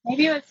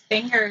it was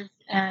fingers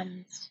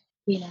and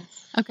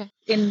penis. okay.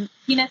 In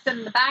penis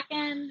in the back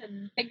end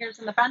and fingers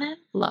in the front end.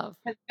 Love.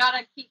 Because you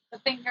gotta keep the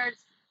fingers.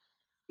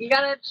 You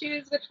gotta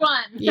choose which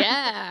one.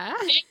 Yeah.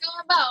 Can't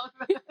go on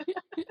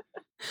both.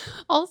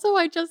 Also,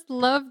 I just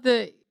love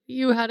that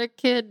you had a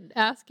kid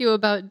ask you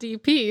about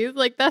DPs.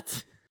 Like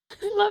that's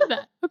I love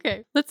that.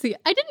 Okay, let's see.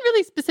 I didn't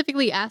really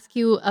specifically ask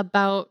you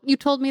about you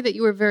told me that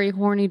you were very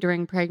horny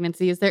during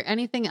pregnancy. Is there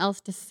anything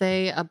else to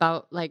say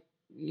about like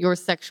your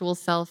sexual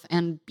self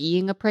and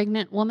being a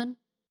pregnant woman?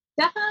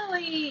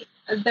 Definitely,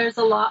 there's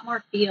a lot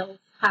more feels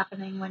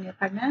happening when you're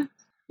pregnant.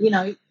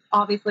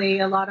 Obviously,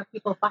 a lot of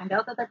people find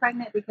out that they're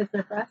pregnant because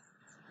their breasts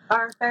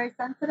are very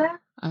sensitive.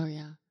 Oh,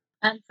 yeah.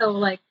 And so,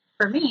 like,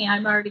 for me,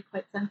 I'm already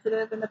quite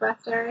sensitive in the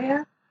breast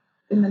area,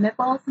 in the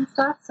nipples and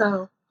stuff.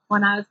 So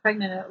when I was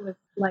pregnant, it was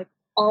like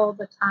all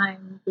the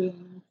time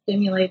being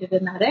stimulated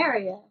in that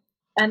area.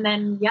 And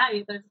then, yeah,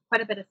 there's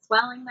quite a bit of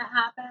swelling that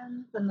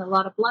happens and a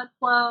lot of blood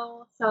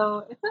flow.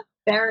 So it's a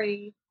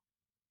very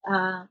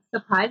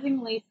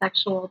surprisingly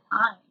sexual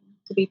time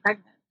to be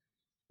pregnant,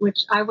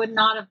 which I would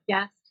not have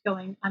guessed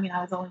going. I mean,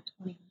 I was only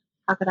 20.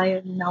 How could I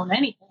have known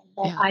anything?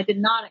 But Yeah. I did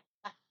not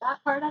expect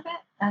that part of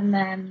it. And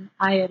then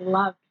I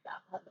loved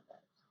that part of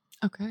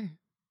it. Okay.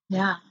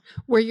 Yeah.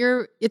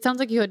 It sounds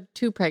like you had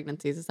 2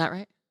 pregnancies. Is that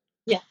right?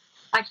 Yes.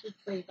 Actually,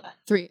 3, but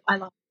 3. I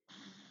love it.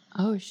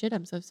 Oh, shit.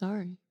 I'm so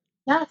sorry.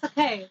 Yeah, it's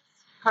okay.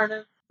 It's part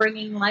of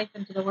bringing life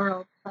into the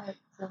world. But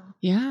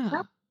Yeah.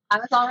 no, I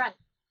was all right.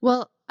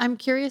 Well, I'm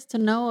curious to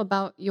know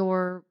about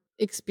your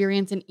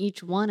experience in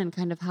each one and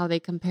kind of how they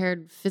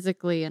compared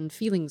physically and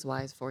feelings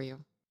wise for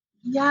you.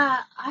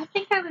 Yeah, I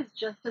think I was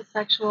just as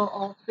sexual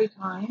all 3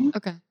 times.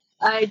 Okay.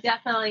 I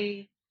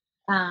definitely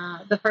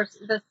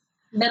this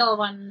middle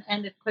one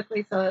ended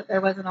quickly, so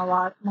there wasn't a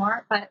lot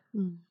more. But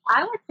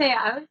I would say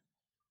I was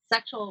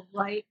sexual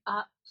right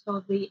up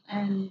till the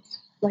end.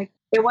 Like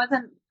it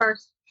wasn't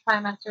first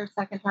trimester,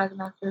 second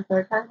trimester,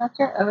 third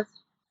trimester. I was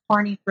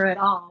horny through it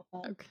all.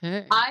 But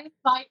Okay. I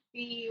might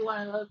be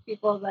one of those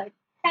people that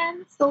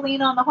tends to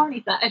lean on the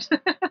horny side.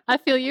 I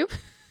feel you.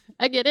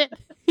 I get it.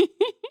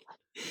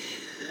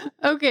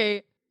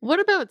 Okay. What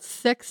about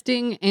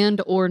sexting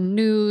and or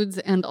nudes?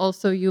 And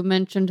also you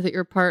mentioned that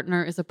your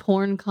partner is a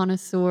porn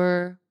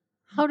connoisseur.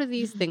 How do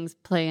these things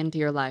play into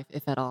your life,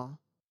 if at all?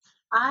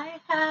 I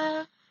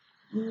have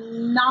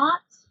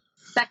not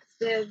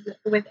sexted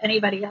with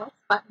anybody else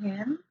but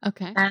him.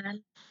 Okay.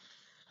 And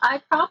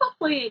I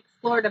probably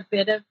explored a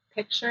bit of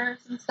pictures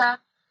and stuff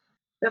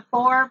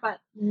before, but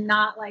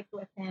not like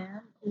with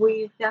him.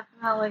 We've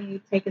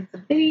definitely taken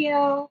some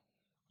video.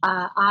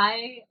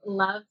 I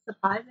love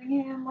surprising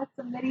him with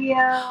some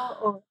video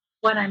or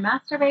when I'm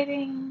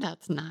masturbating.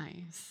 That's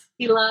nice.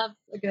 He loves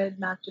a good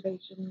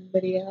masturbation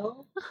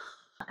video.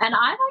 And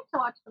I like to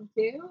watch them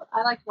too.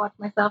 I like to watch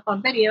myself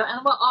on video.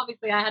 And well,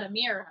 obviously, I had a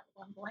mirror at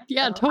one point.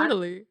 Yeah, So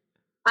totally.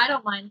 I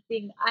don't mind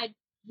seeing. I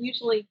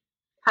usually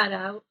cut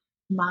out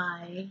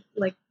my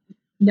like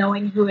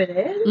knowing who it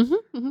is.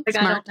 Like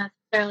I don't Smart.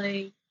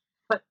 necessarily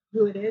put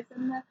who it is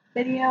in the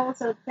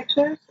videos or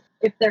pictures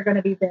if they're going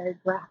to be very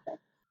graphic.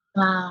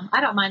 I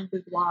don't mind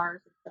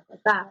boudoirs and stuff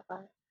like that,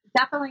 but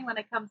definitely when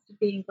it comes to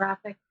being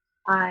graphic,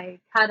 I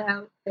cut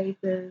out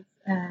faces,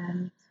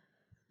 and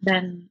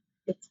then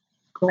it's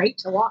great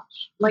to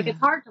watch. Like Yeah.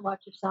 it's hard to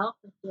watch yourself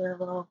if you're a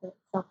little bit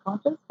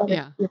self-conscious, but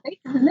Yeah. if your face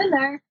isn't in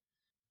there,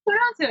 who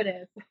knows who it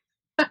is?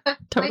 Make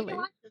Totally. you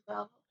watch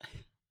yourself.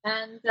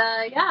 And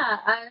yeah,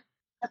 I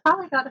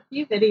probably got a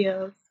few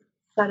videos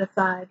set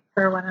aside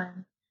for when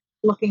I'm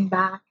looking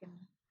back and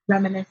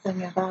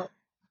reminiscing about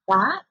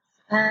that.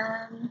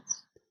 And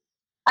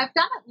I've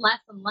done it less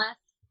and less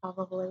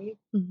probably,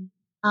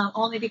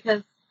 only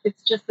because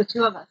it's just the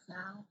two of us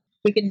now.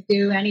 We can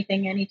do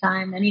anything,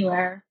 anytime,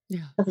 anywhere,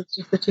 Yeah. because it's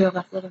just the two of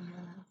us living here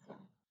now. So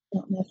I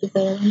don't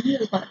necessarily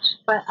need as much.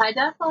 But I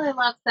definitely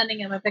love sending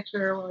him a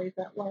picture while he's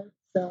at work,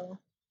 so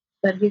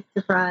that he's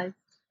surprised,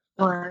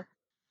 or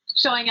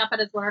showing up at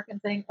his work and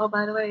saying, "Oh,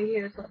 by the way,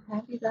 here's what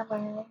panties I'm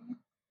wearing."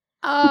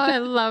 Oh, I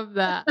love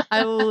that.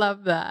 I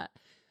love that.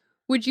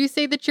 Would you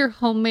say that your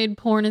homemade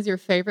porn is your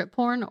favorite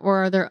porn,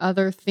 or are there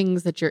other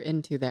things that you're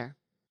into there?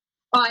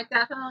 Oh, I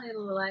definitely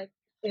like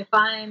if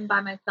I'm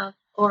by myself,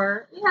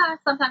 or yeah,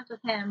 sometimes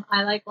with him.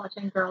 I like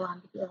watching Girl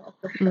on Girl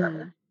for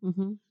sure. I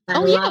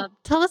Oh, yeah. love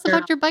Tell us Girl.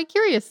 about your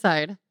bi-curious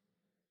side.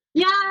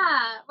 Yeah,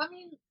 I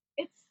mean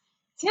it's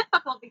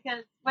typical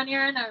because when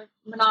you're in a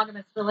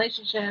monogamous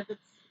relationship,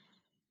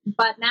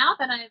 but now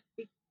that I've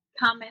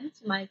become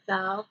into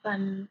myself,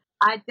 and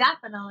I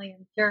definitely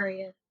am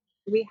curious.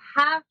 We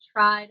have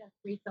tried a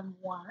threesome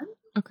once,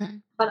 Okay.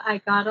 but I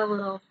got a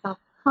little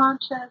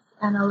self-conscious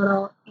and a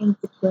little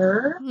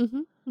insecure.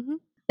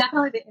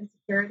 Definitely the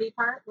insecurity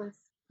part was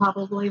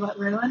probably what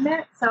ruined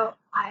it. So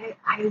I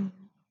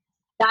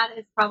that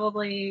is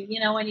probably,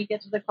 when you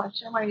get to the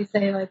question where you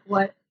say like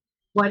what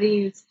do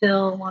you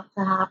still want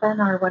to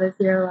happen, or what is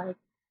your like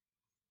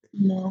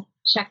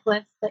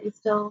checklist that you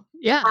still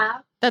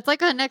have? That's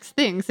like a next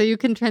thing. So you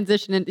can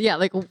transition into,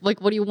 like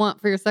what do you want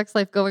for your sex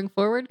life going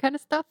forward kind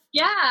of stuff?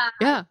 Yeah.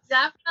 Yeah.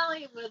 I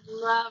definitely would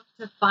love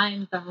to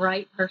find the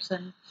right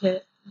person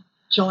to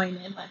join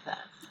in with us.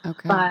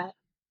 Okay. But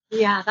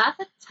yeah, that's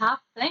a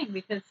tough thing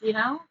because,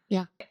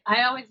 Yeah.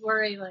 I always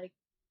worry like,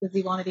 does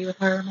he want to be with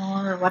her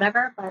more or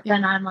whatever? But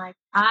then I'm like,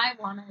 I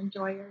want to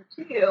enjoy her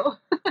too.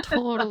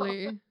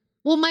 Totally.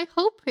 Well, my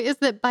hope is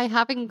that by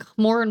having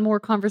more and more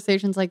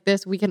conversations like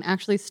this, we can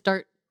actually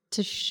start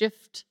to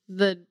shift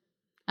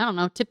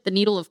tip the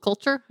needle of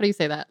culture. How do you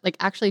say that? Like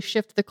actually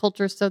shift the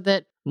culture so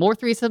that more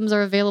threesomes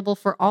are available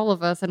for all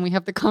of us and we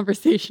have the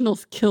conversational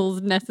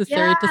skills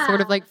necessary to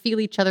sort of like feel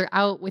each other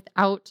out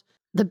without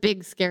the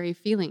big scary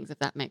feelings, if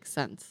that makes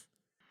sense.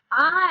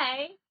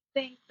 I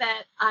think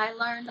that I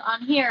learned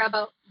on here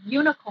about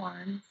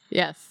unicorns,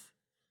 Yes.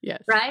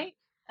 Yes. right?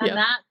 And Yep.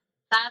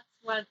 that's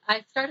what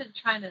I started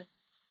trying to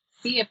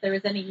see if there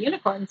was any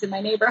unicorns in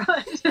my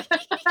neighborhood. They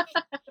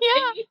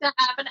Yeah. need to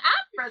have an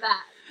app for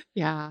that.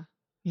 Yeah.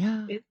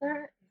 Yeah. Is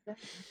there? Is there an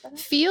app for that?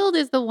 Field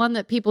is the one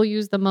that people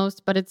use the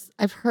most, but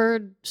I've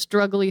heard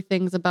struggly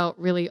things about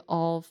really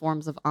all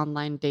forms of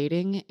online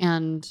dating.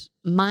 And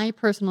my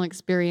personal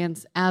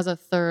experience as a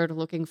third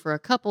looking for a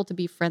couple to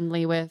be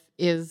friendly with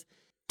is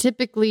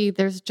typically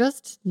there's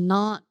just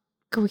not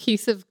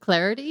cohesive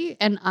clarity.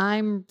 And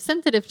I'm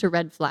sensitive to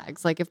red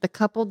flags. Like if the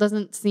couple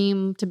doesn't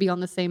seem to be on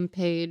the same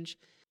page,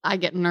 I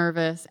get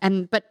nervous.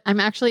 But I'm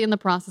actually in the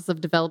process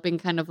of developing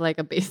kind of like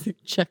a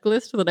basic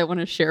checklist that I want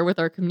to share with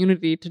our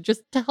community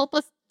to help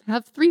us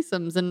have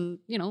threesomes and,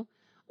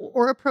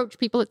 or approach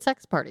people at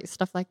sex parties,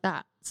 stuff like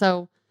that.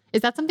 So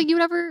is that something you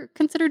would ever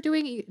consider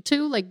doing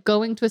too? Like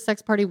going to a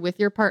sex party with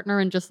your partner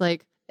and just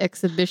like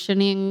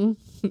exhibitioning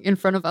in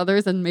front of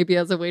others and maybe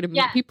as a way to meet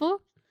Yeah.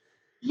 people?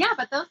 Yeah,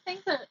 but those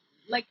things are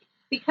like,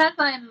 because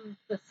I'm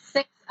the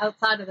sixth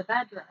outside of the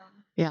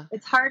bedroom, Yeah.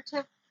 it's hard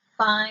to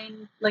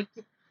find, like,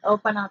 to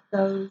open up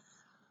those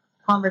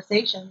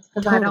conversations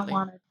because I don't Totally.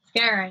 want to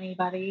scare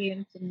anybody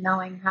into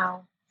knowing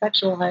how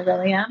sexual I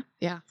really am.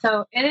 Yeah.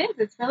 So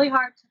it's really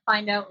hard to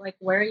find out like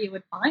where you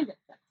would find a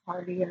sex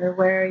party or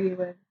where you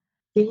would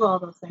do all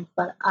those things.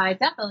 But I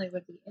definitely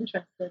would be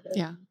interested in.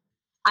 Yeah.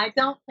 I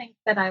don't think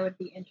that I would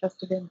be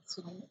interested in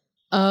swinging, like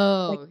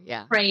Oh,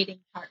 yeah. trading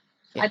partners.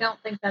 Yeah. I don't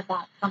think that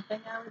that's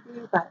something I would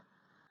do. But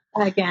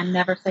again,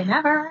 never say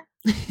never.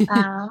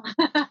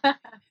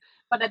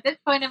 But at this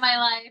point in my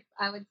life,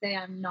 I would say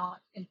I'm not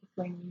into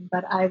swinging,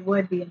 but I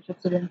would be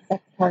interested in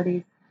sex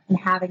parties and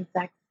having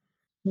sex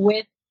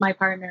with my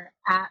partner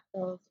at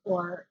those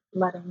or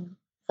letting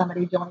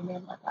somebody join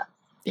in with us.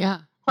 Yeah.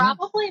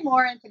 Probably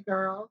more into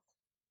girls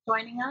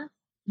joining us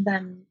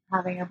than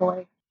having a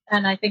boy.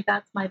 And I think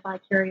that's my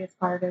bi-curious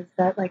part is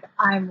that like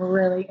I'm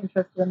really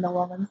interested in the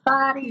woman's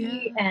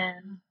body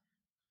and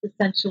the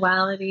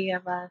sensuality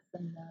of us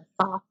and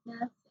the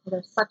softness.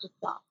 There's such a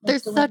softness.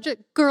 There's such a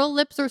girl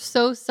lips are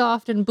so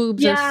soft and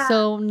boobs are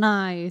so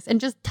nice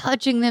and just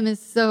touching them is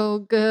so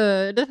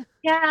good.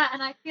 Yeah,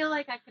 and I feel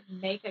like I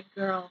could make a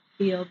girl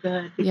feel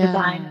good because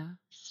I know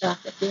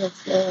stuff that feels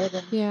good.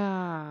 And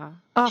yeah.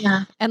 Oh,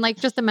 yeah. and like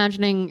just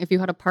imagining if you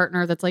had a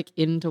partner that's like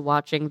into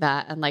watching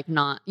that and like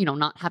not,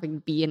 not having to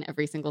be in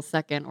every single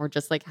second or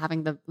just like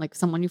having the like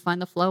someone you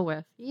find the flow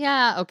with.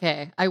 Yeah,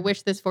 okay. I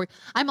wish this for you.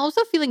 I'm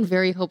also feeling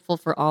very hopeful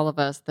for all of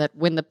us that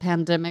when the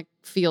pandemic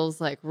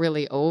feels like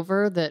really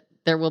over, that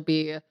there will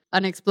be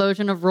an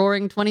explosion of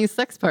roaring 20s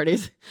sex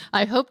parties.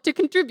 I hope to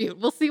contribute.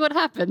 We'll see what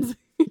happens.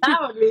 That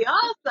would be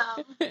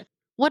awesome.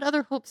 What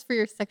other hopes for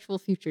your sexual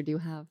future do you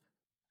have?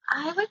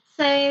 I would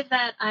say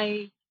that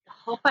I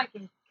hope I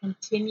can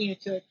continue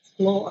to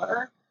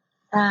explore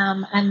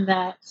and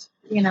that,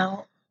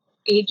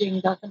 aging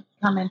doesn't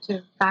come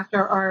into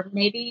factor or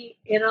maybe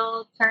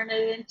it'll turn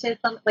it into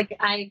something like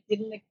I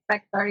didn't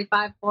expect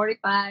 35,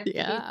 45 to be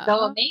so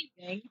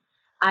amazing.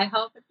 I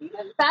hope it's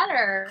even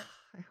better.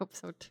 I hope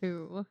so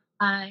too.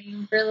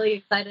 I'm really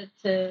excited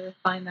to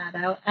find that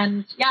out.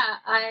 And yeah,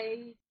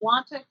 I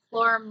want to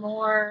explore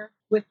more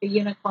with the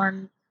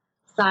unicorn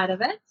side of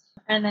it.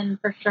 And then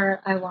for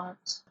sure, I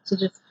want to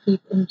just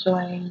keep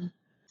enjoying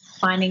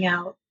finding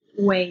out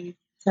ways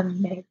to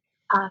make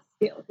us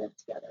feel good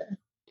together.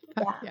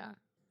 Yeah.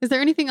 Is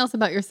there anything else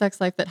about your sex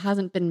life that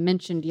hasn't been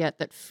mentioned yet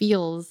that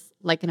feels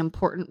like an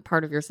important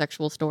part of your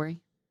sexual story?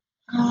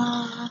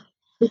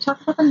 We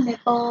talked about the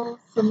nipples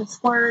and the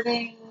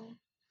squirting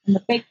and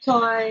the big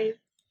toys.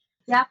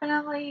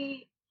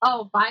 Definitely.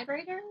 Oh,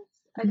 vibrators.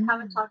 I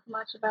haven't talked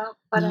much about,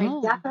 but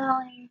I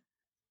definitely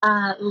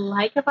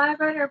like a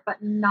vibrator,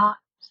 but not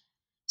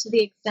to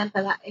the extent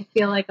that I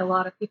feel like a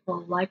lot of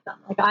people like them.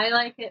 Like I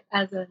like it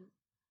as an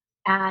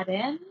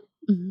add-in,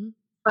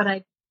 but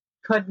I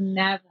could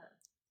never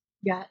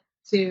get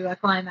to a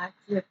climax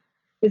with.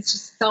 It's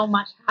just so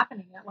much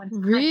happening at one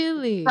time.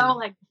 Really? It's so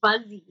like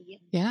buzzy.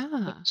 And,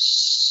 like,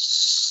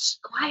 shh,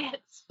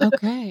 quiet.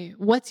 Okay.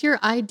 What's your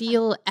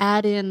ideal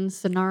add-in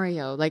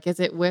scenario? Like, is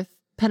it with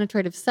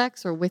penetrative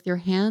sex or with your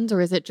hands,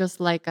 or is it just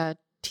like a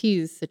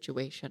tease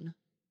situation?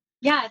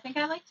 Yeah, I think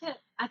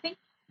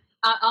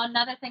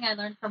another thing I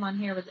learned from on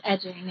here was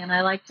edging, and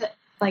I like to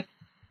like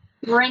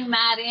bring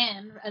that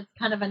in as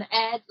kind of an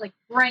edge, like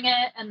bring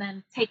it and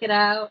then take it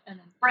out, and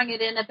then bring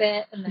it in a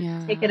bit, and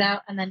then take it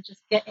out, and then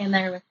just get in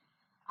there with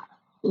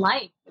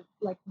life.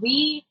 Like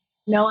we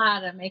know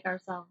how to make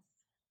ourselves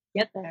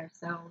get there,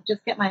 so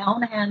just get my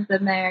own hands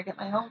in there, get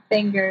my own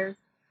fingers,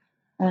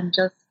 and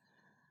just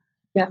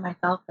get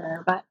myself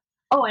there. But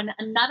and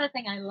another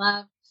thing I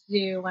love to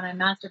do when I'm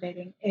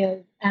masturbating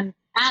is and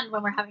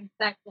when we're having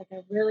sex, like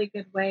a really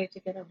good way to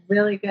get a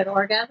really good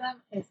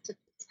orgasm is to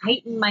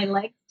tighten my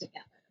legs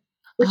together,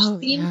 which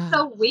seems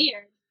so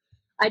weird.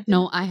 I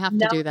have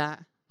to do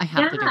that. I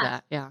have to do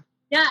that. Yeah.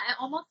 Yeah,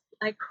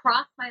 I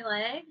cross my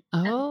legs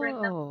and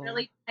bring them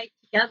really tight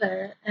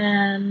together,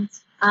 and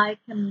I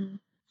can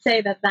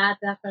say that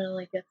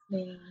definitely gets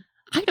me.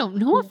 I don't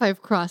know if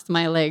I've crossed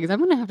my legs. I'm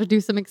going to have to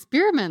do some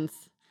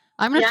experiments.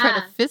 I'm going to try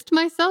to fist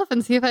myself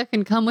and see if I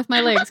can come with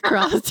my legs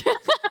crossed.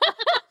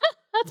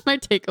 That's my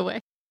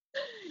takeaway.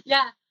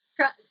 Yeah.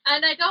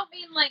 And I don't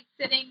mean like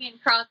sitting in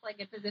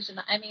cross-legged position.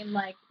 I mean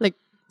like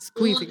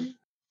squeezing.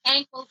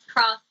 Ankles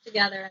crossed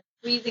together and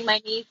squeezing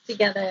my knees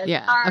together.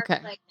 Yeah. Hard, okay.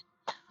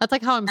 That's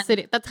like how I'm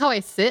sitting. That's how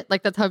I sit.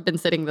 Like that's how I've been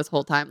sitting this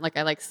whole time. Like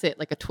I like sit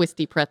like a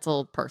twisty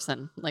pretzel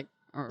person. Like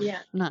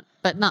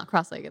not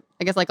cross-legged.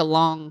 I guess like a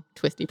long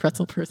twisty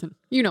pretzel person.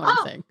 You know what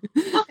I'm saying?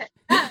 Okay.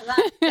 Yeah,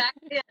 that's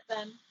exactly it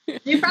then.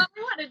 You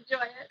probably would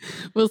enjoy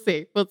it. We'll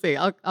see.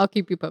 I'll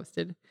keep you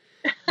posted.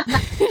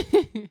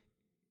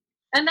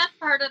 And that's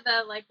part of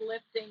the like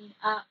lifting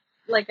up,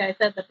 like I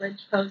said, the bridge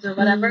pose or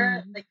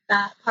whatever. Like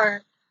that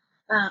part.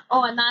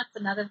 And that's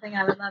another thing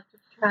I would love to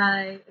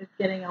try is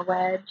getting a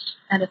wedge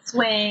and a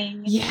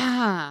swing.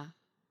 Yeah.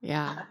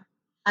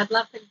 I'd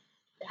love to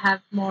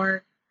have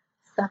more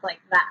stuff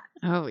like that.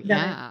 Oh,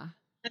 yeah.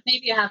 But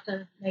maybe I have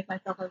to make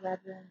myself a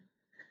veteran.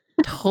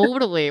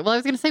 Totally. Well, I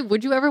was going to say,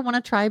 would you ever want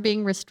to try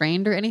being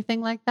restrained or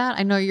anything like that?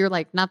 I know you're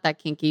like not that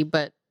kinky,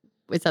 but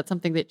is that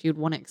something that you'd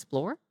want to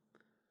explore?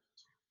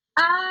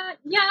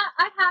 Yeah,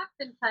 I have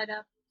been tied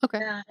up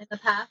in the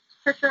past,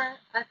 for sure.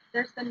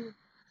 There's been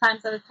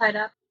times I was tied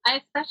up. I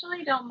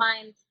especially don't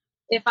mind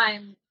if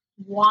I'm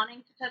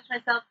wanting to touch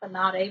myself but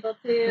not able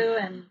to,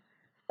 and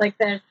like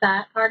there's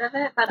that part of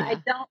it. But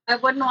I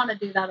wouldn't want to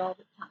do that all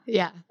the time.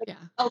 Yeah,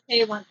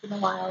 Okay, once in a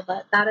while,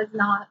 but that is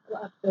not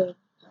a good.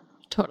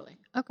 Totally.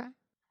 Okay.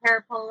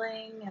 Hair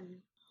pulling and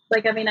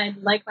like I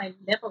like my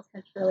nipples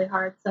pinched really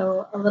hard,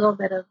 so a little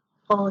bit of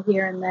pull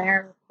here and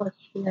there, push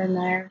here and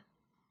there.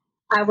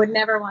 I would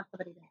never want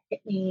somebody to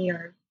hit me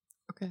or.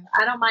 Okay.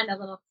 I don't mind a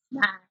little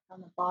smack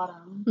on the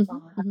bottom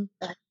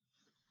to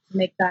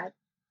make that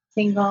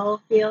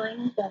tingle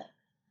feeling, but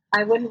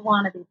I wouldn't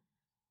want to be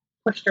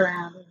pushed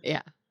around.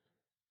 Yeah.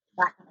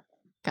 That kind of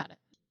thing. Got it.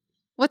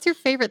 What's your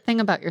favorite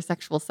thing about your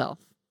sexual self?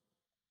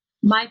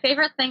 My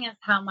favorite thing is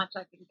how much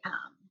I can come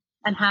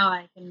and how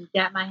I can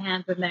get my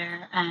hands in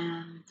there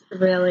and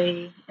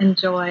really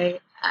enjoy.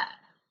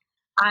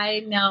 I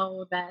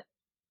know that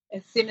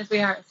as soon as we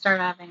start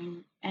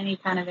having any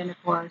kind of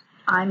intercourse,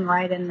 I'm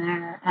right in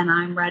there and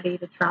I'm ready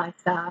to try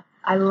stuff.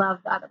 I love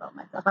that about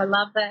myself. I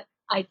love that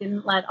I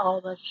didn't let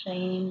all the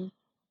shame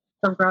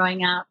from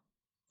growing up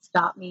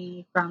stop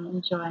me from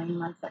enjoying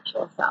my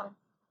sexual self.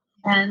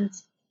 And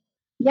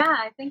yeah,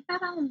 I think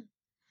that I'm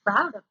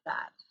proud of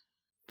that.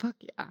 Fuck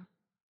yeah.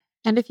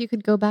 And if you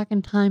could go back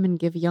in time and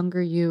give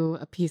younger you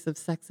a piece of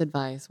sex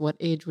advice, what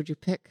age would you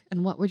pick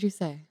and what would you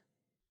say?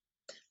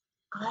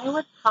 I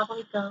would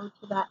probably go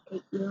to that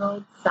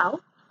 8-year-old self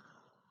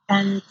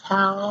and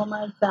tell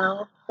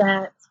myself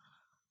that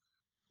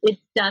it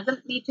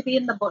doesn't need to be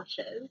in the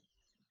bushes.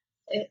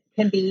 It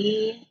can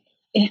be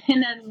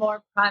in a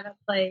more private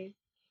place,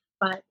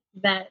 but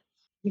that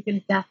you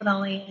can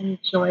definitely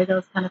enjoy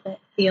those kind of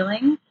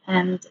feelings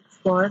and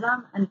explore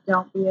them and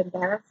don't be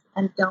embarrassed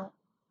and don't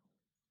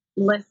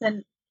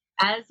listen.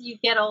 As you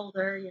get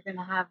older, you're going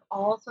to have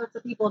all sorts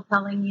of people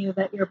telling you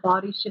that your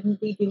body shouldn't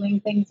be doing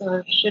things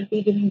or should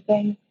be doing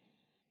things.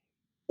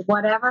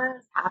 Whatever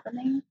is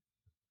happening,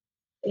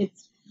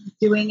 it's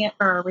doing it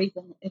for a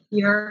reason. If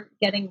you're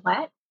getting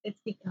wet, it's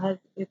because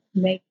it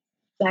makes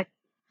sex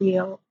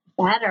feel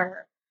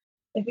better.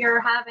 If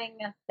you're having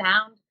a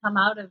sound come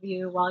out of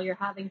you while you're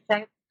having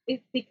sex,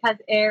 it's because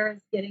air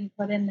is getting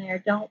put in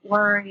there. Don't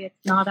worry.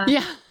 It's not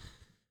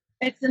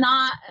it's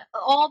not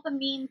all the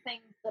mean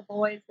things the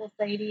boys will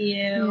say to you.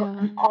 Yeah.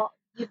 And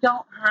you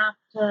don't have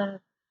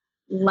to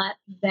let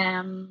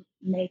them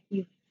make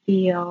you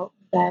feel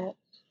that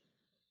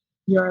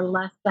you're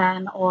less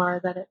than or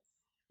that it's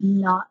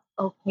not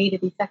okay to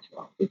be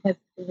sexual, because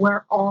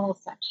we're all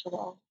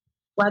sexual.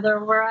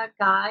 Whether we're a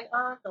guy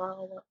or a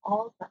girl, we're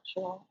all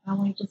sexual,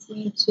 and we just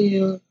need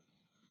to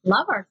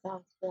love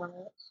ourselves for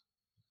it.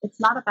 It's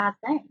not a bad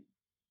thing.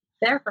 It's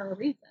there for a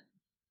reason.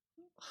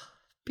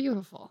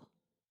 Beautiful.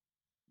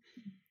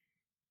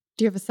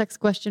 Do you have a sex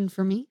question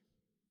for me?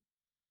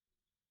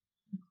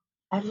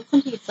 I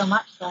listen to you so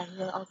much, so I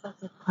hear all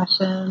sorts of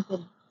questions.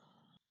 And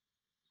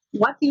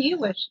what do you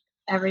wish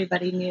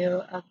everybody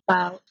knew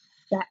about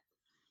sex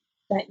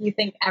that you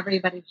think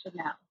everybody should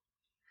know?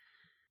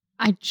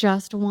 I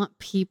just want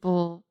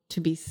people to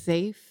be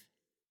safe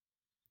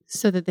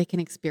so that they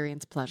can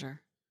experience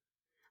pleasure.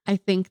 I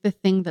think the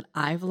thing that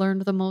I've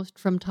learned the most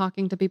from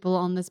talking to people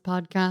on this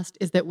podcast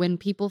is that when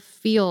people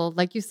feel,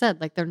 like you said,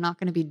 like they're not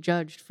going to be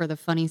judged for the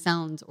funny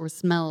sounds or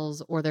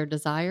smells or their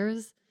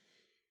desires,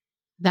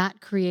 that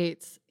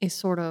creates a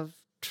sort of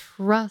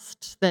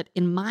trust that,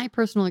 in my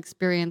personal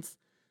experience,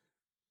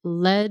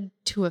 led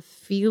to a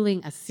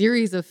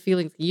series of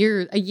feelings,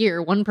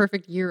 one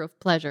perfect year of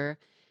pleasure.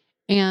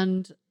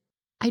 And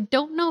I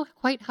don't know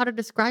quite how to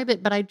describe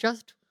it, but I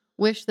just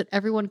wish that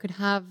everyone could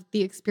have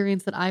the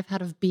experience that I've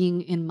had of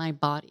being in my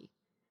body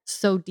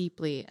so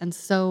deeply and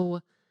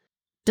so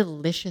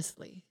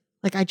deliciously.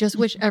 Like, I just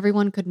wish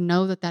everyone could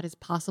know that that is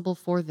possible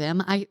for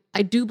them.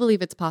 I do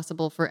believe it's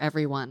possible for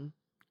everyone.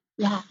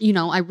 Yeah. You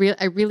know, I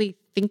really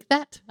think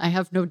that. I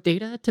have no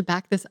data to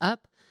back this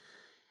up.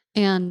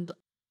 And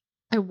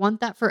I want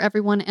that for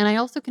everyone. And I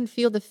also can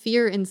feel the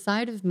fear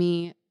inside of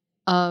me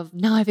of,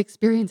 now I've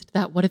experienced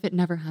that. What if it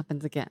never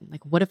happens again?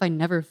 Like, what if I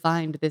never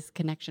find this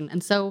connection?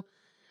 And so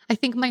I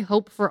think my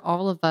hope for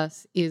all of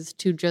us is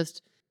to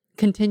just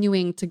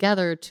continuing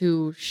together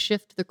to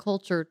shift the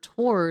culture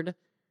toward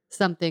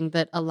something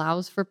that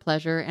allows for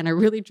pleasure. And I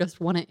really just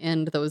want to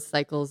end those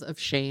cycles of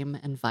shame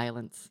and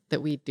violence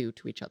that we do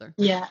to each other.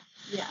 Yeah.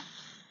 Yeah.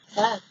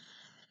 Yes.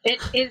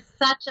 It is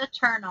such a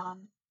turn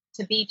on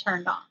to be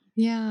turned on.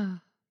 Yeah. It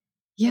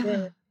Yeah.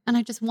 is. And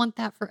I just want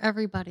that for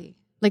everybody.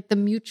 Like the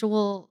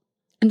mutual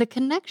and the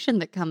connection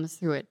that comes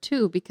through it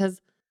too,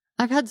 because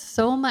I've had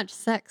so much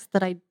sex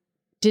that I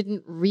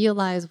didn't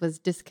realize was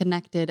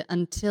disconnected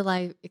until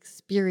I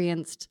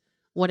experienced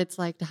what it's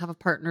like to have a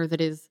partner that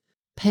is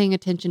paying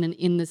attention and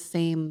in the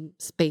same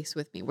space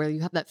with me, where you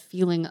have that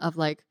feeling of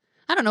like,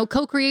 I don't know,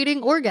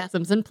 co-creating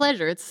orgasms and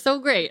pleasure. It's so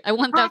great. I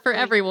want that for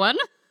Exactly. everyone.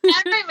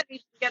 Everybody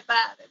should get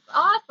that. It's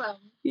awesome.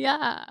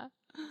 Yeah.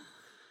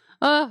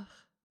 Oh,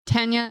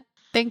 Tanya,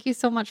 thank you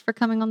so much for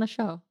coming on the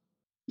show.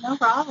 No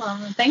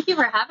problem. Thank you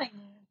for having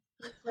me.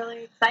 It's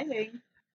really exciting.